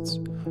Podcasts.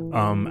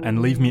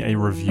 And leave me a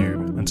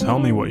review and tell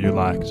me what you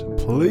liked.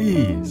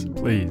 Please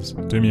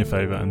do me a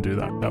favor and do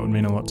that. That would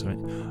mean a lot to me.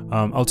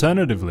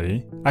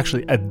 Alternatively,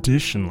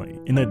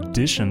 in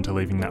addition to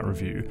leaving that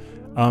review,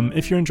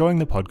 if you're enjoying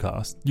the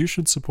podcast, you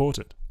should support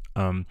it.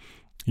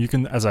 You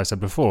can, as I said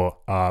before,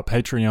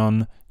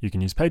 Patreon, you can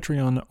use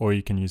Patreon or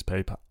you can use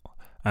PayPal.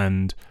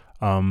 And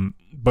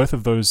both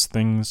of those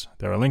things,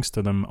 there are links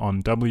to them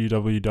on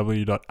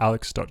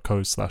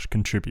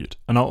www.alex.co/contribute.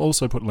 And I'll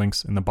also put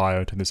links in the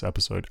bio to this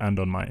episode and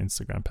on my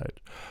Instagram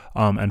page.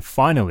 And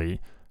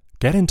finally,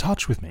 get in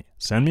touch with me.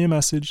 Send me a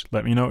message.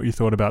 Let me know what you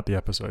thought about the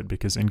episode,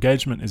 because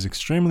engagement is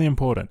extremely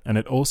important. And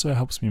it also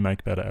helps me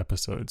make better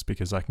episodes,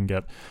 because I can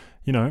get,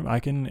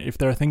 if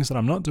there are things that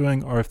I'm not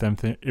doing, or if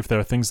there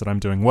are things that I'm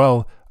doing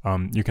well,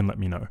 you can let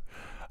me know.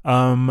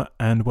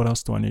 And what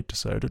else do I need to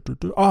say?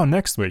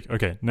 Next week.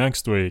 Okay,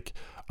 next week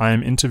I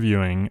am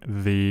interviewing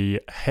the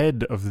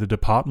head of the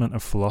Department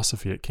of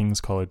Philosophy at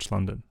King's College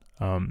London.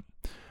 I'm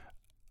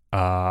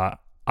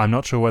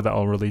not sure whether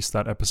I'll release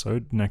that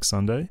episode next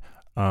Sunday.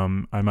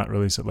 I might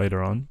release it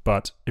later on,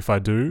 but if I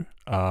do,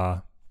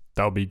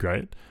 that'll be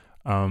great.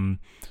 I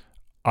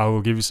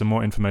will give you some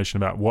more information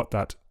about what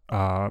that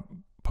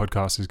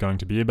podcast is going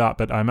to be about,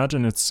 but I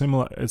imagine it's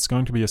similar. It's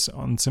going to be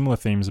on similar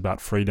themes about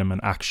freedom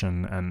and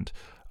action and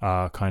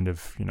kind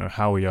of,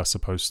 how we are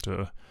supposed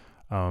to,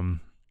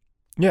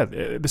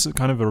 this is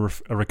kind of a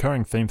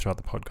recurring theme throughout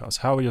the podcast,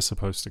 how we are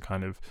supposed to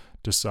kind of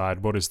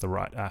decide what is the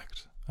right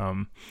act,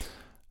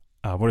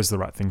 what is the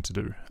right thing to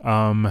do.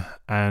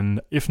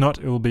 And if not,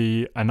 it will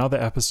be another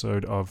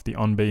episode of the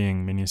On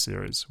Being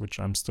miniseries, which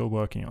I'm still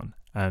working on.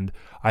 And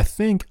I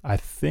think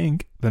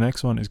the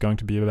next one is going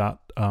to be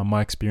about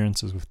my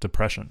experiences with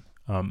depression.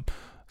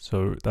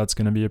 So that's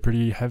going to be a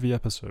pretty heavy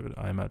episode,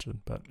 I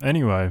imagine. But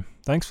anyway,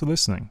 thanks for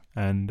listening.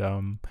 And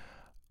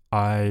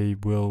I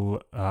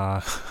will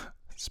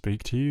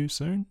speak to you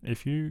soon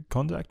if you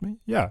contact me.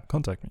 Yeah,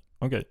 contact me.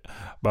 Okay,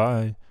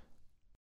 bye.